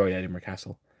 Really enjoyed Edinburgh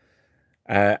Castle.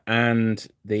 And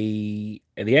at the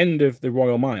end of the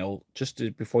Royal Mile, just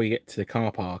before you get to the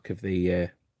car park of the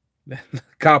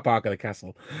car park of the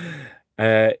castle,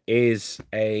 is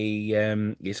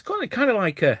it's kind of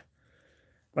like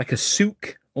a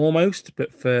souk almost,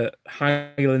 but for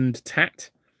Highland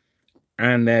tat.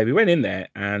 And we went in there,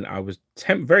 and I was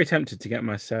very tempted to get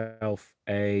myself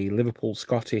a Liverpool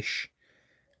Scottish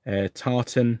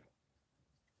tartan,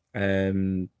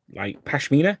 like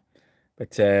pashmina.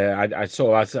 But I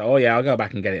said, oh yeah, I'll go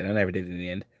back and get it. And I never did in the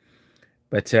end.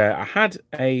 But I had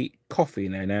a coffee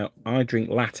in there. Now I drink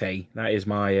latte. That is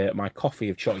my my coffee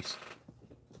of choice.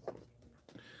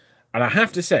 And I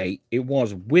have to say, it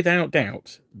was without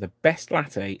doubt the best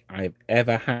latte I've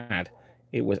ever had.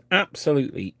 It was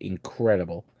absolutely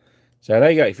incredible. So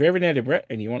there you go. If you're ever in Edinburgh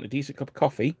and you want a decent cup of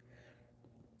coffee,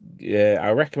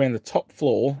 I recommend the top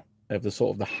floor of the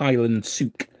sort of the Highland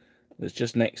Souk that's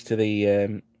just next to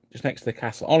the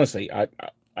castle. Honestly,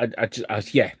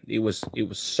 yeah, it was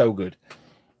so good.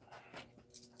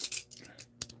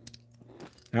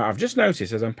 Now I've just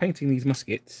noticed as I'm painting these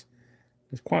muskets,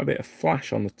 there's quite a bit of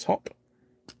flash on the top,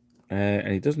 and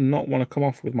it does not want to come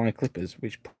off with my clippers,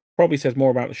 which probably says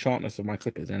more about the sharpness of my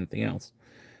clippers than anything else.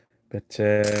 But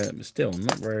still, I'm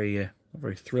not very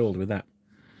thrilled with that.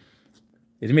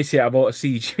 Admit it, I bought a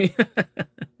siege.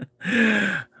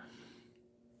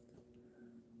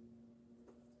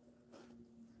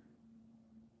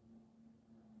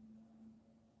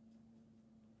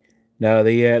 No,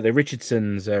 the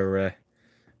Richardsons are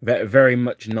very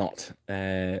much not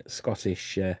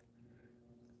Scottish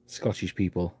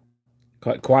people.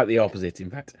 Quite the opposite, in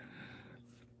fact.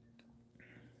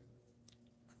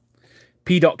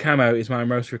 P. Camo is my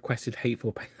most requested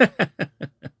hateful paint.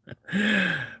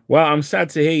 Well, I'm sad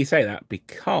to hear you say that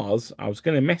because I was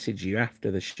going to message you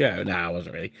after the show. No, I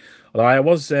wasn't really. Although I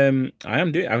was,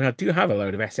 I do have a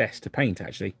load of SS to paint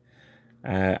actually,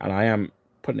 and I am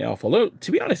putting it off. Although,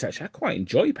 to be honest, actually, I quite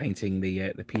enjoy painting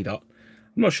the P. I'm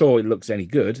not sure it looks any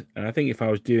good, and I think if I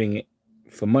was doing it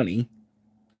for money,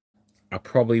 I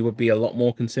probably would be a lot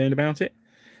more concerned about it.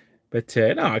 But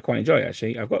no, I quite enjoy it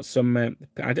actually. I've got some.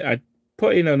 I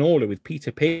put in an order with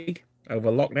Peter Pig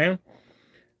over lockdown.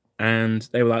 And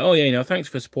they were like, "Oh yeah, thanks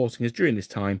for supporting us during this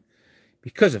time.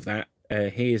 Because of that,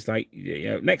 here's like,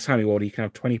 next time you order, you can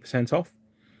have 20% off."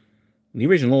 And the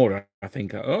original order, I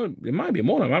think, it might be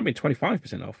more. It might be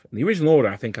 25% off. And the original order,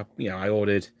 I think, I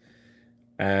ordered.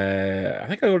 I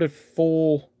think I ordered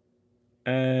 4.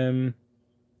 No,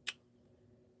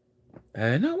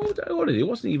 what did I order? It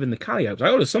wasn't even the Calliopes. I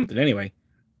ordered something anyway.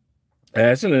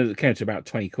 Something that came to about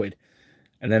 20 quid.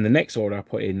 And then the next order I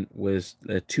put in was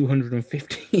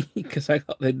 250 because I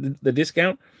got the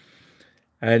discount.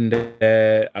 And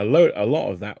a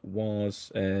lot of that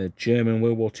was German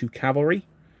World War II cavalry,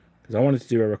 because I wanted to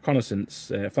do a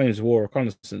reconnaissance, Flames of War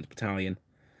reconnaissance battalion.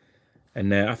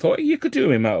 And I thought you could do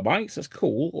them in motorbikes, that's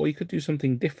cool, or you could do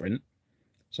something different.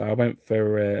 So I went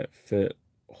for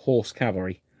horse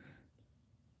cavalry.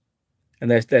 And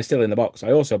they're still in the box.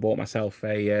 I also bought myself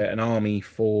an army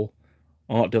for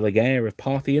Art de la Guerre of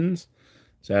Parthians.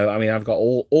 So, I mean, I've got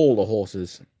all the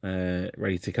horses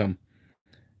ready to come.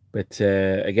 But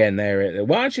again, they're...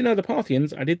 Well, actually, no, the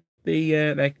Parthians, I did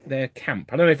their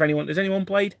camp. I don't know if has anyone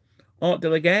played Art de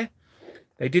la Guerre?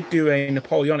 They did do a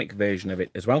Napoleonic version of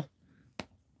it as well.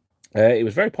 It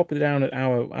was very popular down at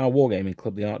our Wargaming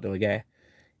club, the Art de la Guerre.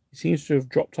 It seems to have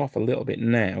dropped off a little bit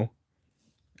now.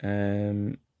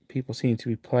 People seem to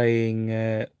be playing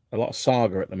a lot of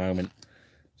Saga at the moment.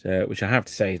 So, which I have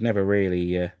to say is never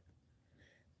really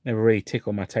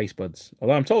tickled my taste buds.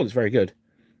 Although I'm told it's very good.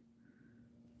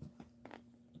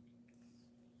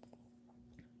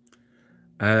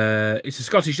 It's a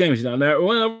Scottish name, is it not?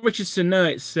 Well, Richardson, no,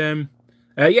 it's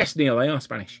yes, Neil, they are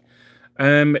Spanish.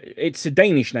 It's a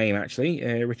Danish name actually,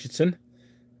 Richardson.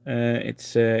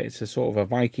 It's a sort of a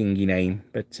Viking-y name,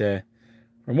 but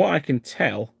from what I can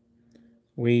tell,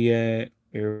 we're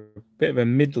a bit of a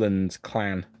Midlands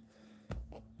clan.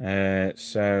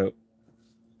 So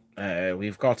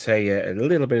we've got a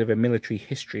little bit of a military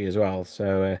history as well.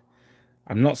 So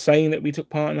I'm not saying that we took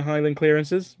part in the Highland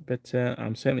clearances, but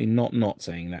I'm certainly not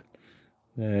saying that.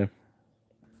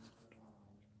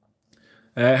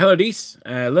 Hello, Dees.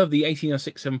 Love the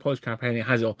 18067 Polish campaign. It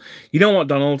has it all. You know what,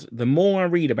 Donald? The more I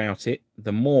read about it,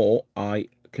 the more I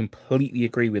completely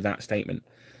agree with that statement.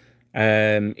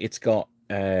 It's got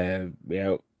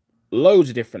loads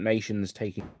of different nations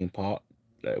taking part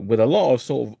with a lot of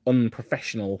sort of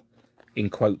unprofessional, in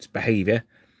quotes, behavior.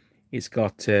 It's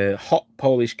got hot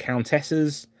Polish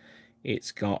countesses.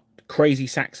 It's got crazy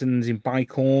Saxons in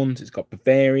bicorns. It's got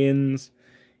Bavarians.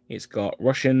 It's got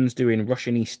Russians doing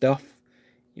Russian-y stuff.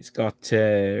 It's got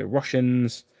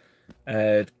Russians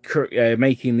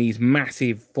making these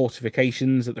massive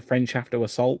fortifications that the French have to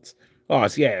assault. Oh,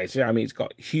 it's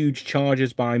got huge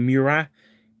charges by Murat.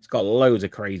 It's got loads of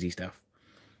crazy stuff.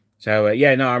 So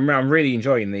yeah, no, I'm really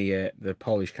enjoying the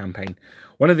Polish campaign.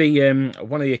 One of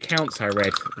the accounts I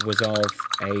read was of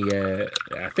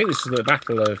I think this is the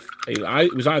Battle of it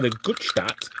was either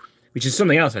Gutstadt, which is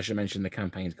something else I should mention. The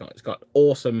campaign's got it's got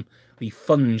awesomely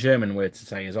fun German words to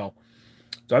say as well.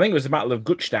 So I think it was the Battle of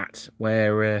Gutstadt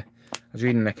where I was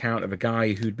reading an account of a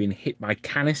guy who'd been hit by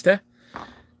canister,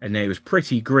 and it was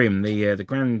pretty grim. The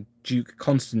Grand Duke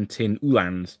Constantine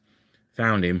Ulands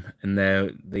found him, and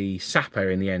the sapper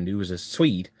in the end, who was a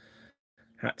Swede,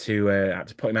 had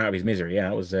to put him out of his misery. Yeah,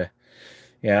 that was a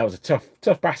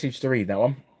tough passage to read, that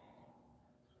one.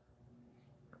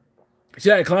 See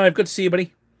you later, Clive. Good to see you,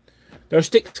 buddy. Those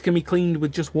sticks can be cleaned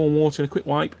with just warm water and a quick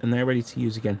wipe, and they're ready to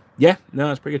use again. Yeah, no,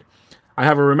 that's pretty good. I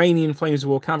have a Romanian Flames of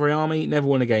War cavalry army. Never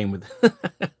won a game with.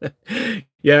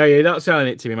 Yeah, you're not selling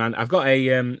it to me, man. I've got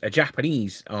a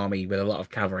Japanese army with a lot of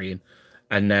cavalry in,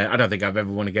 and I don't think I've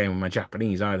ever won a game with my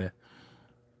Japanese either.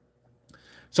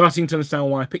 Starting to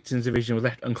understand why Picton's division was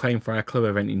left unclaimed for our club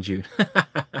event in June.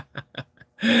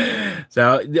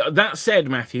 So that said,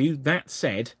 Matthew, that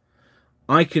said,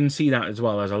 I can see that as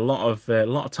well. There's a lot of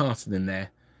tartan in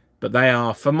there, but they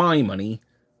are, for my money,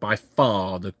 by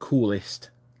far the coolest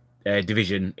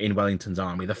division in Wellington's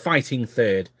army. The Fighting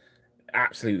Third,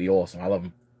 absolutely awesome. I love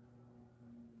them.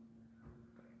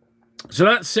 So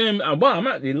that's well,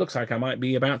 it looks like I might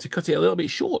be about to cut it a little bit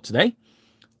short today.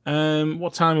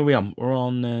 What time are we on? We're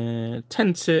on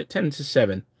 10 to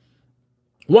 7.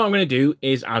 What I'm going to do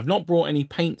is I've not brought any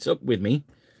paints up with me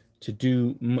to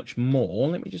do much more.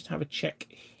 Let me just have a check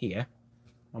here.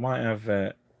 I might have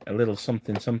a little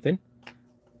something.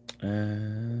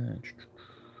 Hang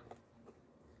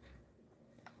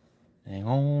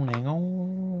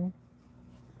on.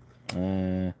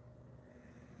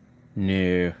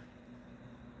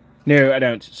 No, I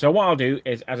don't. So what I'll do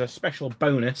is, as a special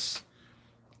bonus,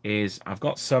 is I've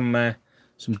got some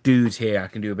dudes here I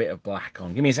can do a bit of black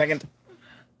on. Give me a second.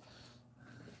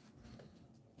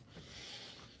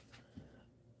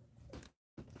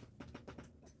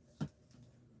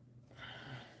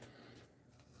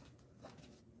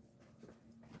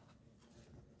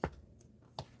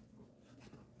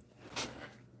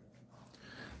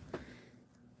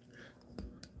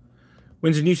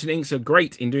 Windsor Newton inks are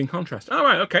great in doing contrast. All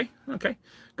right, okay.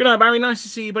 Good night, Barry. Nice to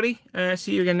see you, buddy.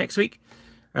 See you again next week.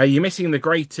 You're missing the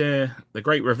great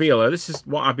reveal. This is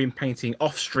what I've been painting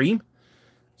off stream.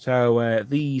 So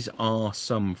these are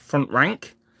some front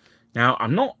rank. Now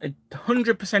I'm not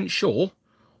 100% sure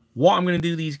what I'm going to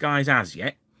do these guys as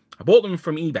yet. I bought them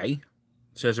from eBay,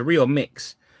 so there's a real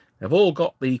mix. They've all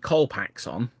got the coal packs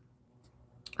on,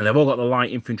 and they've all got the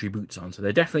light infantry boots on. So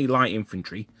they're definitely light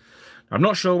infantry. I'm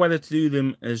not sure whether to do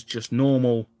them as just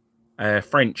normal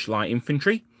French light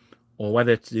infantry or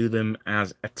whether to do them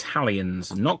as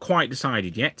Italians. Not quite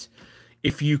decided yet.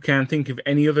 If you can think of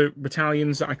any other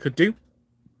battalions that I could do.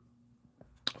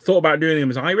 Thought about doing them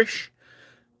as Irish.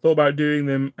 Thought about doing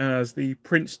them as the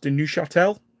Prince de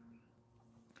Neuchâtel.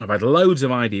 I've had loads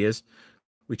of ideas,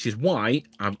 which is why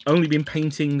I've only been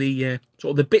painting the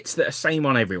sort of the bits that are same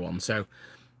on everyone. So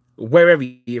wherever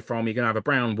you're from, you're going to have a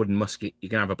brown wooden musket, you're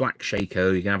going to have a black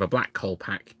Shako, you're going to have a black coal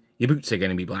pack, your boots are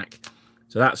going to be black.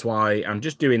 So that's why I'm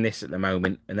just doing this at the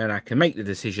moment, and then I can make the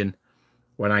decision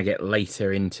when I get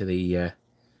later into the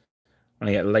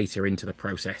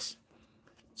process.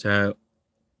 So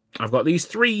I've got these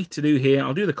 3 to do here.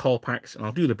 I'll do the coal packs, and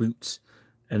I'll do the boots,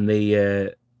 and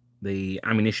the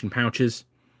ammunition pouches,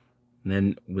 and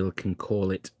then we can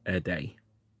call it a day.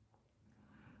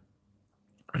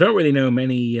 I don't really know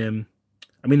many. I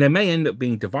mean, they may end up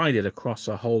being divided across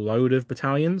a whole load of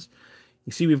battalions.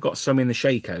 You see, we've got some in the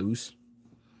Shakos,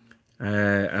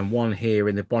 and one here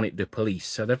in the Bonnet de Police.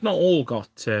 So they've not all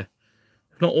got the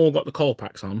coal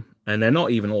packs on, and they're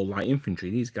not even all light infantry.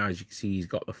 These guys, you can see, he's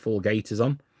got the full gaiters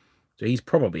on, so he's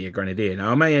probably a grenadier.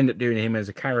 Now I may end up doing him as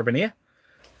a carabinier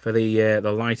for the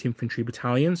light infantry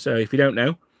battalion. So if you don't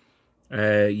know,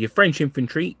 your French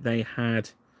infantry, they had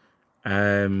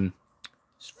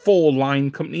 4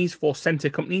 line companies, 4 center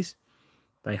companies.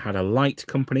 They had a light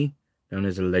company known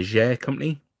as a Léger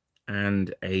company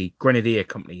and a grenadier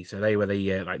company. So they were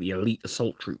the like the elite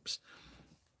assault troops.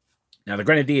 Now the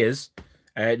grenadiers,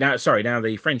 now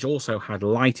the French also had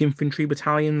light infantry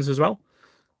battalions as well.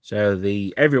 So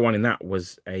everyone in that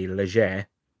was a Léger.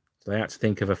 So they had to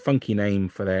think of a funky name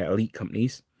for their elite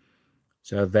companies.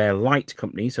 So their light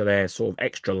company, so they're sort of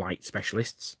extra light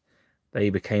specialists. They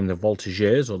became the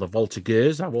voltigeurs or the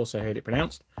voltigeurs. I've also heard it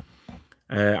pronounced.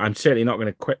 I'm certainly not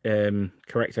going to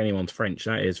correct anyone's French.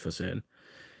 That is for certain.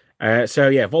 So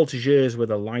yeah, voltigeurs were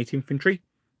the light infantry,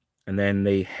 and then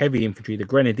the heavy infantry, the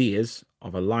grenadiers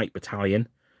of a light battalion,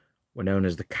 were known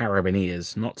as the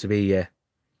carabiniers. Not to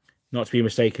be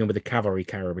mistaken with the cavalry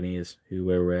carabiniers, who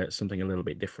were something a little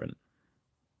bit different.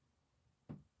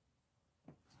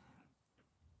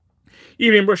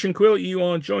 Evening, Brush and Quill. You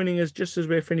are joining us just as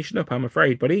we're finishing up, I'm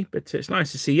afraid, buddy. But it's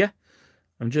nice to see you.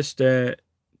 I'm just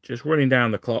running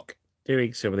down the clock,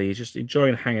 doing some of these, just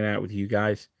enjoying hanging out with you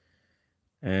guys.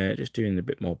 Just doing a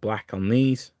bit more black on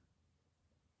these.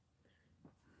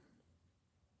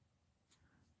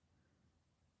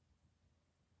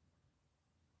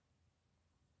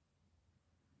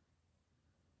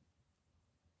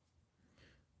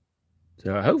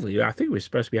 So hopefully, I think we're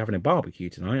supposed to be having a barbecue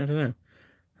tonight. I don't know.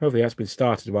 Hopefully that's been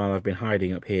started while I've been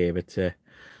hiding up here, but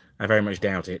I very much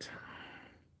doubt it.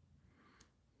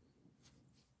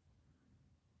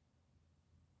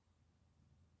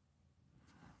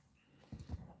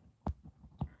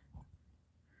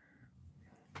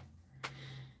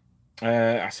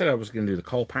 I said I was going to do the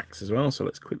coal packs as well, so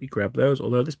let's quickly grab those.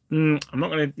 Although this, I'm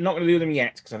not going to do them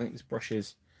yet because I think this brush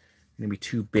is going to be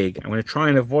too big. I'm going to try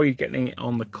and avoid getting it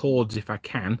on the cords if I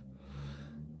can.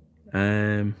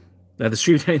 The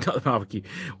stream's not the barbecue.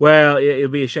 Well,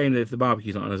 it'll be a shame that if the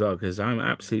barbecue's not on as well, because I'm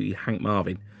absolutely Hank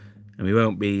Marvin, and we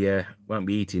won't be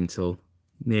eating until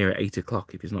near 8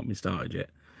 o'clock if it's not been started yet.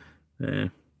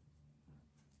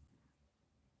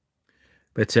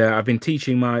 But I've been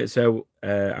teaching my... So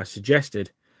I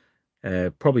suggested,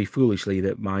 probably foolishly,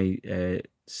 that my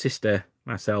sister,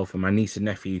 myself, and my niece and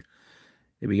nephew,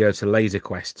 that we go to Laser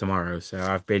Quest tomorrow. So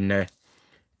I've been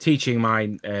teaching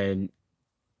my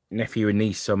nephew and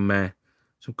niece some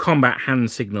combat hand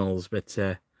signals, but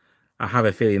I have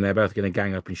a feeling they're both going to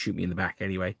gang up and shoot me in the back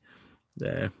anyway.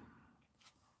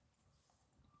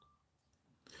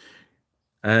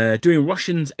 Doing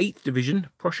Russians 8th Division,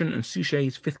 Prussian and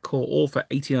Suchet's 5th Corps, all for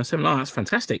 1807. Oh, that's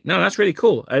fantastic. No, that's really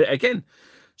cool. Again,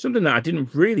 something that I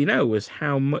didn't really know was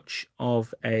how much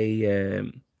of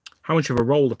a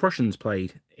role the Prussians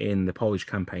played in the Polish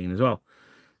campaign as well.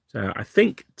 So I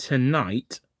think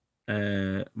tonight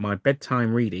my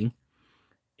bedtime reading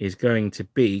is going to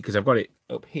be, because I've got it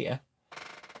up here.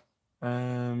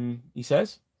 He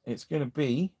says it's going to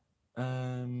be.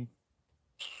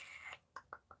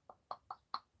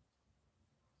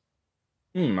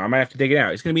 I might have to dig it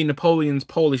out. It's going to be Napoleon's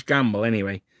Polish Gamble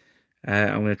anyway.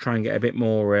 I'm going to try and get a bit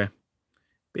more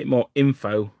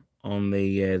info on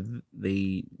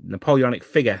the Napoleonic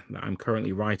figure that I'm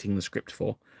currently writing the script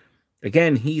for.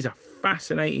 Again, he's a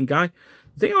fascinating guy.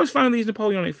 The thing I always found with these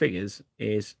Napoleonic figures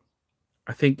is,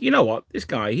 I think, you know what, this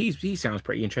guy, he sounds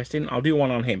pretty interesting. I'll do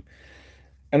one on him.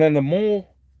 And then the more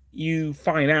you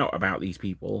find out about these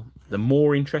people, the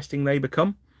more interesting they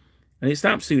become. And it's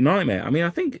an absolute nightmare. I mean, I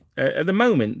think at the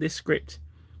moment, this script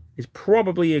is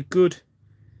probably a good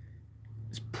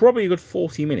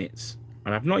 40 minutes.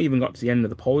 And I've not even got to the end of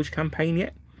the Polish campaign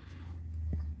yet.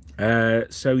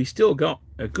 So he's still got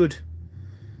a good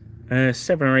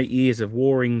 7 or 8 years of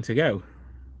warring to go.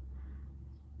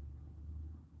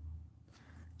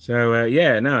 So,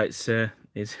 yeah, no, it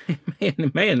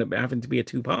may end up having to be a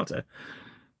two-parter.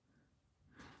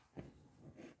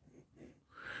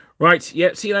 Right,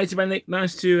 yeah, see you later, Benedict.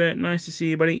 Nice to see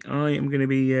you, buddy. I am going to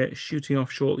be shooting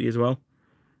off shortly as well.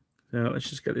 So let's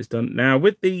just get this done. Now,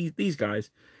 with these guys,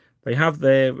 they have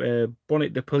their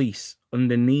bonnet de police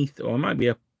underneath, or it might be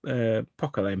a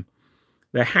pocolem.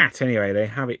 Their hat, anyway, they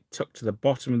have it tucked to the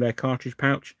bottom of their cartridge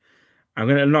pouch. I'm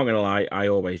not gonna lie, I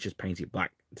always just paint it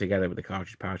black together with the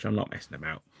cartridge pouch. I'm not messing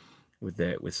about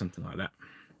with something like that.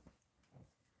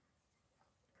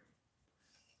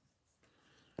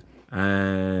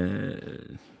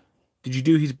 Did you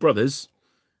do his brothers?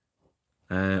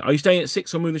 Are you staying at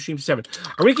 6 or moving the stream to 7?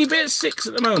 I'm going to keep it at 6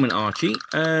 at the moment, Archie.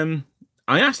 I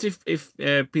asked if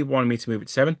people wanted me to move it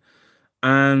to 7.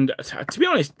 And to be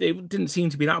honest, it didn't seem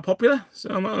to be that popular.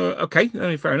 So I'm okay,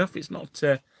 fair enough. It's not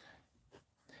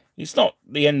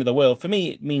the end of the world. For me,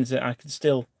 it means that I can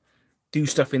still do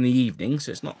stuff in the evening,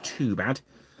 so it's not too bad.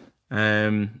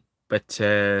 Yeah.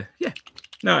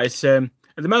 No, it's... at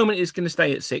the moment, it's going to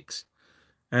stay at 6.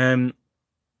 That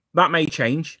may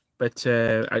change, but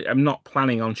I'm not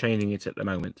planning on changing it at the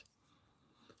moment.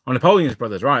 On Napoleon's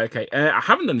brothers, right? Okay, I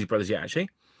haven't done his brothers yet. Actually,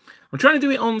 I'm trying to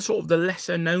do it on sort of the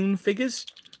lesser-known figures.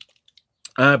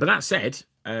 But that said,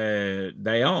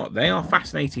 they are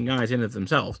fascinating guys in of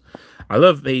themselves. I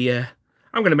love the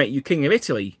I'm going to make you king of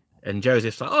Italy, and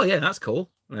Joseph's like, oh yeah, that's cool.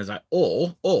 And I was like,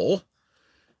 or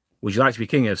would you like to be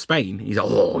king of Spain? He's like,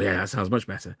 oh yeah, that sounds much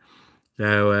better.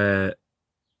 So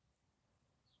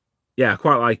yeah, I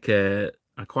quite like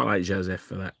Joseph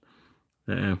for that.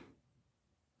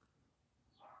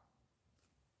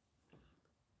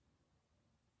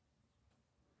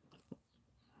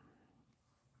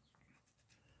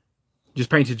 Just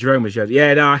painted Jerome as Joseph.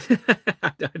 Yeah, no,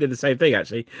 I did the same thing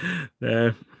actually.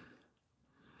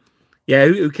 Yeah,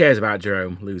 who cares about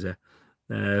Jerome, loser?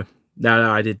 No,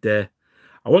 I did. I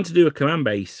want to do a command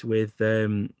base with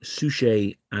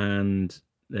Suchet and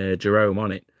Jerome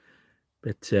on it,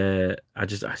 but I'm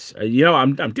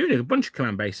doing a bunch of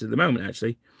command bases at the moment.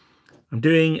 Actually, I'm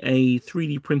doing a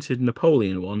 3D printed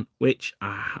Napoleon one, which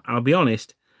I'll be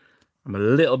honest, I'm a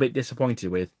little bit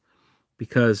disappointed with,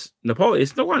 because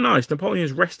it's not quite nice. Napoleon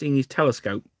is resting his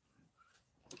telescope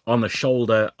on the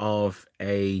shoulder of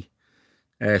a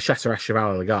Chasseras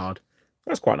Cheval of the Guard.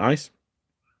 That's quite nice.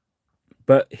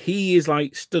 But he is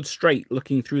like stood straight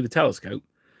looking through the telescope,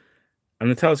 and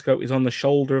the telescope is on the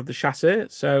shoulder of the chasseur.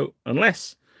 So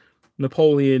unless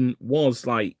Napoleon was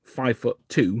like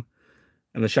 5'2"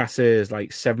 and the chasseur is like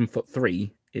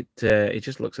 7'3", it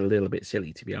just looks a little bit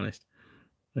silly, to be honest.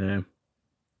 I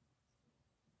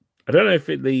don't know if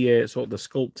the sort of the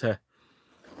sculptor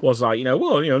was like,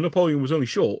 well, Napoleon was only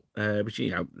short,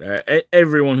 but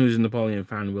everyone who's a Napoleon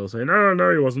fan will say,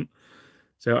 no, he wasn't.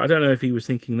 So I don't know if he was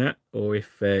thinking that, or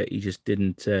if he just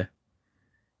didn't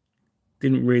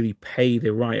really pay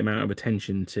the right amount of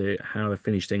attention to how the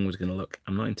finished thing was going to look.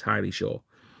 I'm not entirely sure.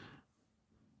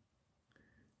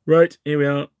 Right, here we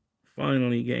are,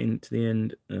 finally getting to the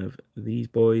end of these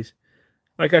boys.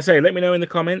 Like I say, let me know in the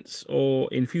comments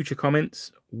or in future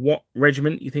comments what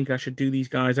regiment you think I should do these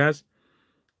guys as.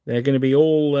 They're going to be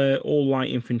all light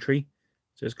infantry,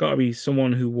 so it's got to be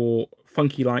someone who wore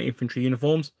funky light infantry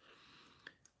uniforms.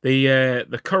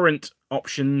 The current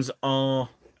options are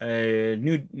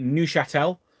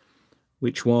Neuchâtel,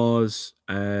 which was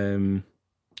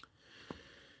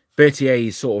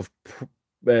Berthier's sort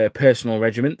of personal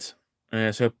regiment.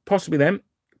 So possibly them,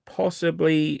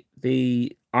 possibly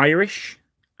the Irish,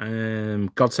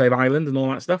 God Save Ireland and all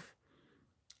that stuff.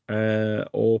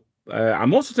 Or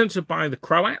I'm also tempted by the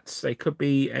Croats. They could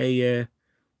be a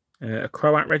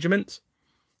Croat regiment,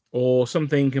 or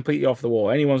something completely off the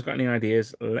wall. Anyone's got any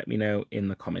ideas, let me know in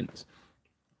the comments.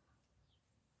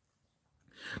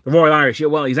 The Royal Irish, yeah,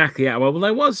 well, exactly, yeah. Well,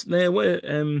 there were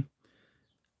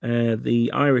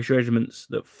the Irish regiments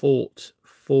that fought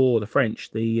for the French.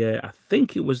 I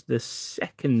think it was the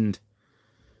second.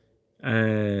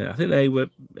 I think they were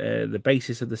the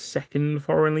basis of the Second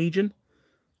Foreign Legion,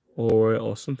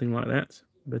 or something like that.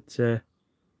 But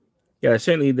yeah,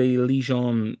 certainly the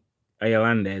Legion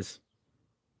Irlandaise,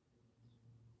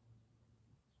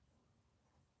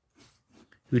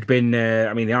 who'd been,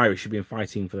 I mean, the Irish had been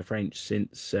fighting for the French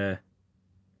since,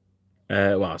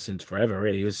 well, since forever,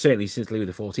 really. It was certainly since Louis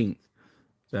XIV.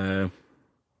 So,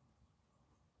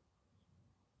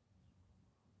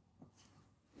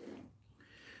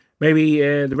 maybe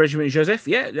the Regiment Joseph.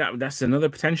 Yeah, that's another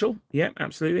potential. Yeah,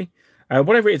 absolutely.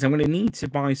 Whatever it is, I'm going to need to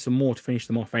buy some more to finish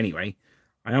them off anyway.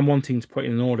 I am wanting to put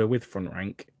in an order with Front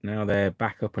Rank. Now they're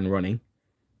back up and running.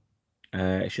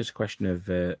 It's just a question of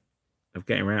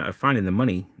getting around, of finding the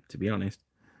money, to be honest.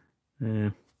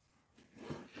 The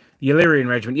Illyrian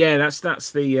Regiment, yeah, that's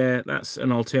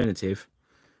an alternative.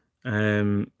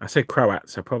 I said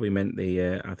Croats. I probably meant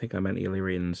I think I meant the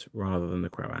Illyrians rather than the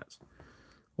Croats,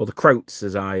 or the Croats,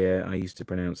 as I used to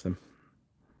pronounce them.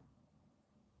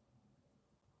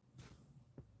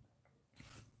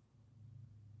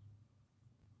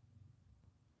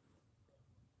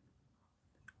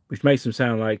 Which makes them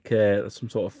sound like some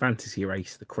sort of fantasy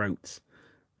race, the Croats.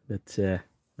 But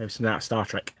maybe some of that Star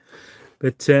Trek.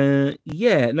 But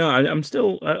yeah, no, I'm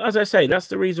still, as I say, that's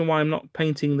the reason why I'm not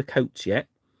painting the coats yet.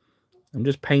 I'm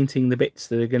just painting the bits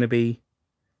that are going to be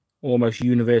almost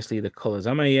universally the colours.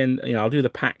 I may I'll do the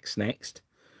packs next.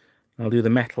 I'll do the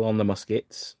metal on the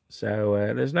muskets. So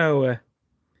there's no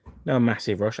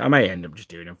massive rush. I may end up just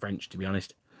doing them French, to be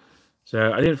honest.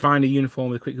 So I didn't find a uniform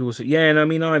with a quick Google. So yeah, no,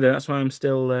 me neither. That's why I'm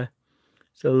still a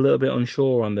little bit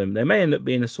unsure on them. They may end up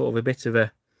being a sort of a bit of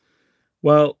a,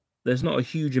 well, there's not a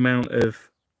huge amount of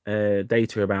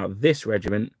data about this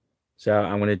regiment,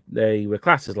 so they were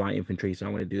classed as light infantry, so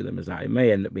I'm going to do them as that. It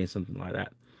may end up being something like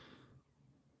that.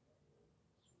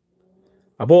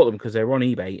 I bought them because they were on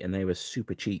eBay and they were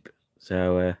super cheap,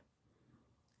 so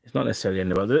it's not necessarily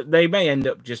end up. They may end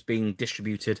up just being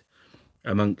distributed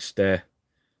amongst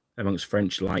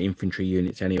French light infantry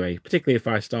units anyway, particularly if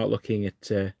I start looking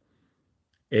at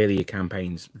earlier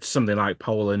campaigns, something like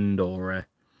Poland or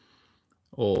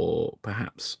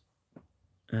perhaps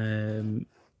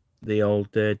the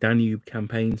old Danube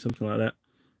campaign, something like that.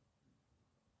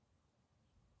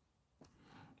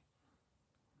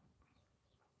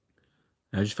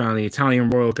 I just found the Italian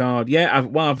Royal Guard. Yeah,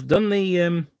 I've done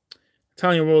the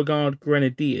Italian Royal Guard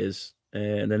Grenadiers,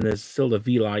 and then there's still the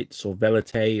Velites or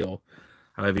Velite, or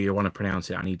however you want to pronounce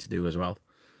it, I need to do as well.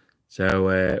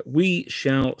 So we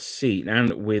shall see.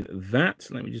 And with that,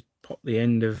 let me just pop the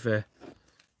end of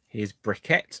his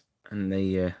briquette. And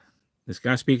this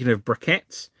guy, speaking of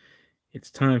briquettes,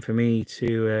 it's time for me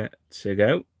to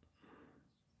go.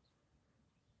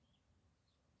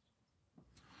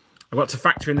 I've got to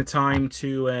factor in the time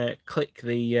to click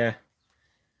the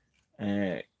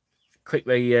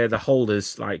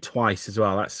holders like twice as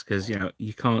well. That's because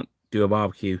you can't do a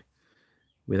barbecue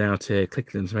without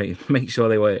clicking them to make sure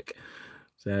they work.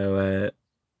 So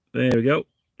there we go.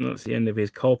 That's the end of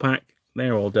his coal pack.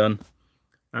 They're all done.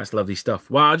 That's lovely stuff.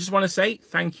 Well, I just want to say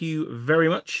thank you very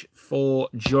much for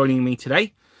joining me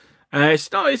today. It's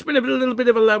been a little bit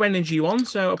of a low energy one,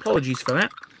 so apologies for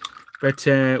that. But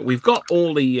we've got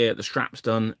all the straps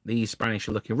done. These Spanish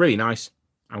are looking really nice.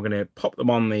 I'm going to pop them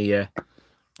on the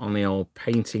old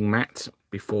painting mat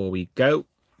before we go.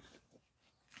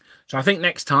 So I think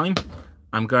next time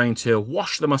I'm going to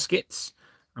wash the muskets.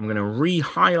 I'm going to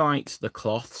re-highlight the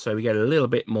cloth so we get a little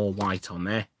bit more white on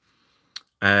there.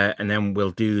 And then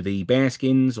we'll do the bear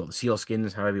skins or the seal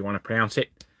skins, however you want to pronounce it.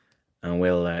 And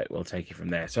we'll take it from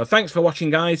there. So thanks for watching,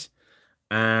 guys.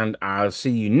 And I'll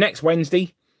see you next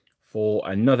Wednesday for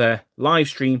another live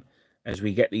stream as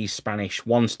we get these Spanish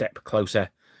one step closer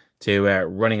to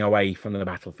running away from the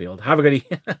battlefield. Have a good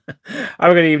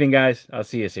evening, guys. I'll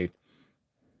see you soon.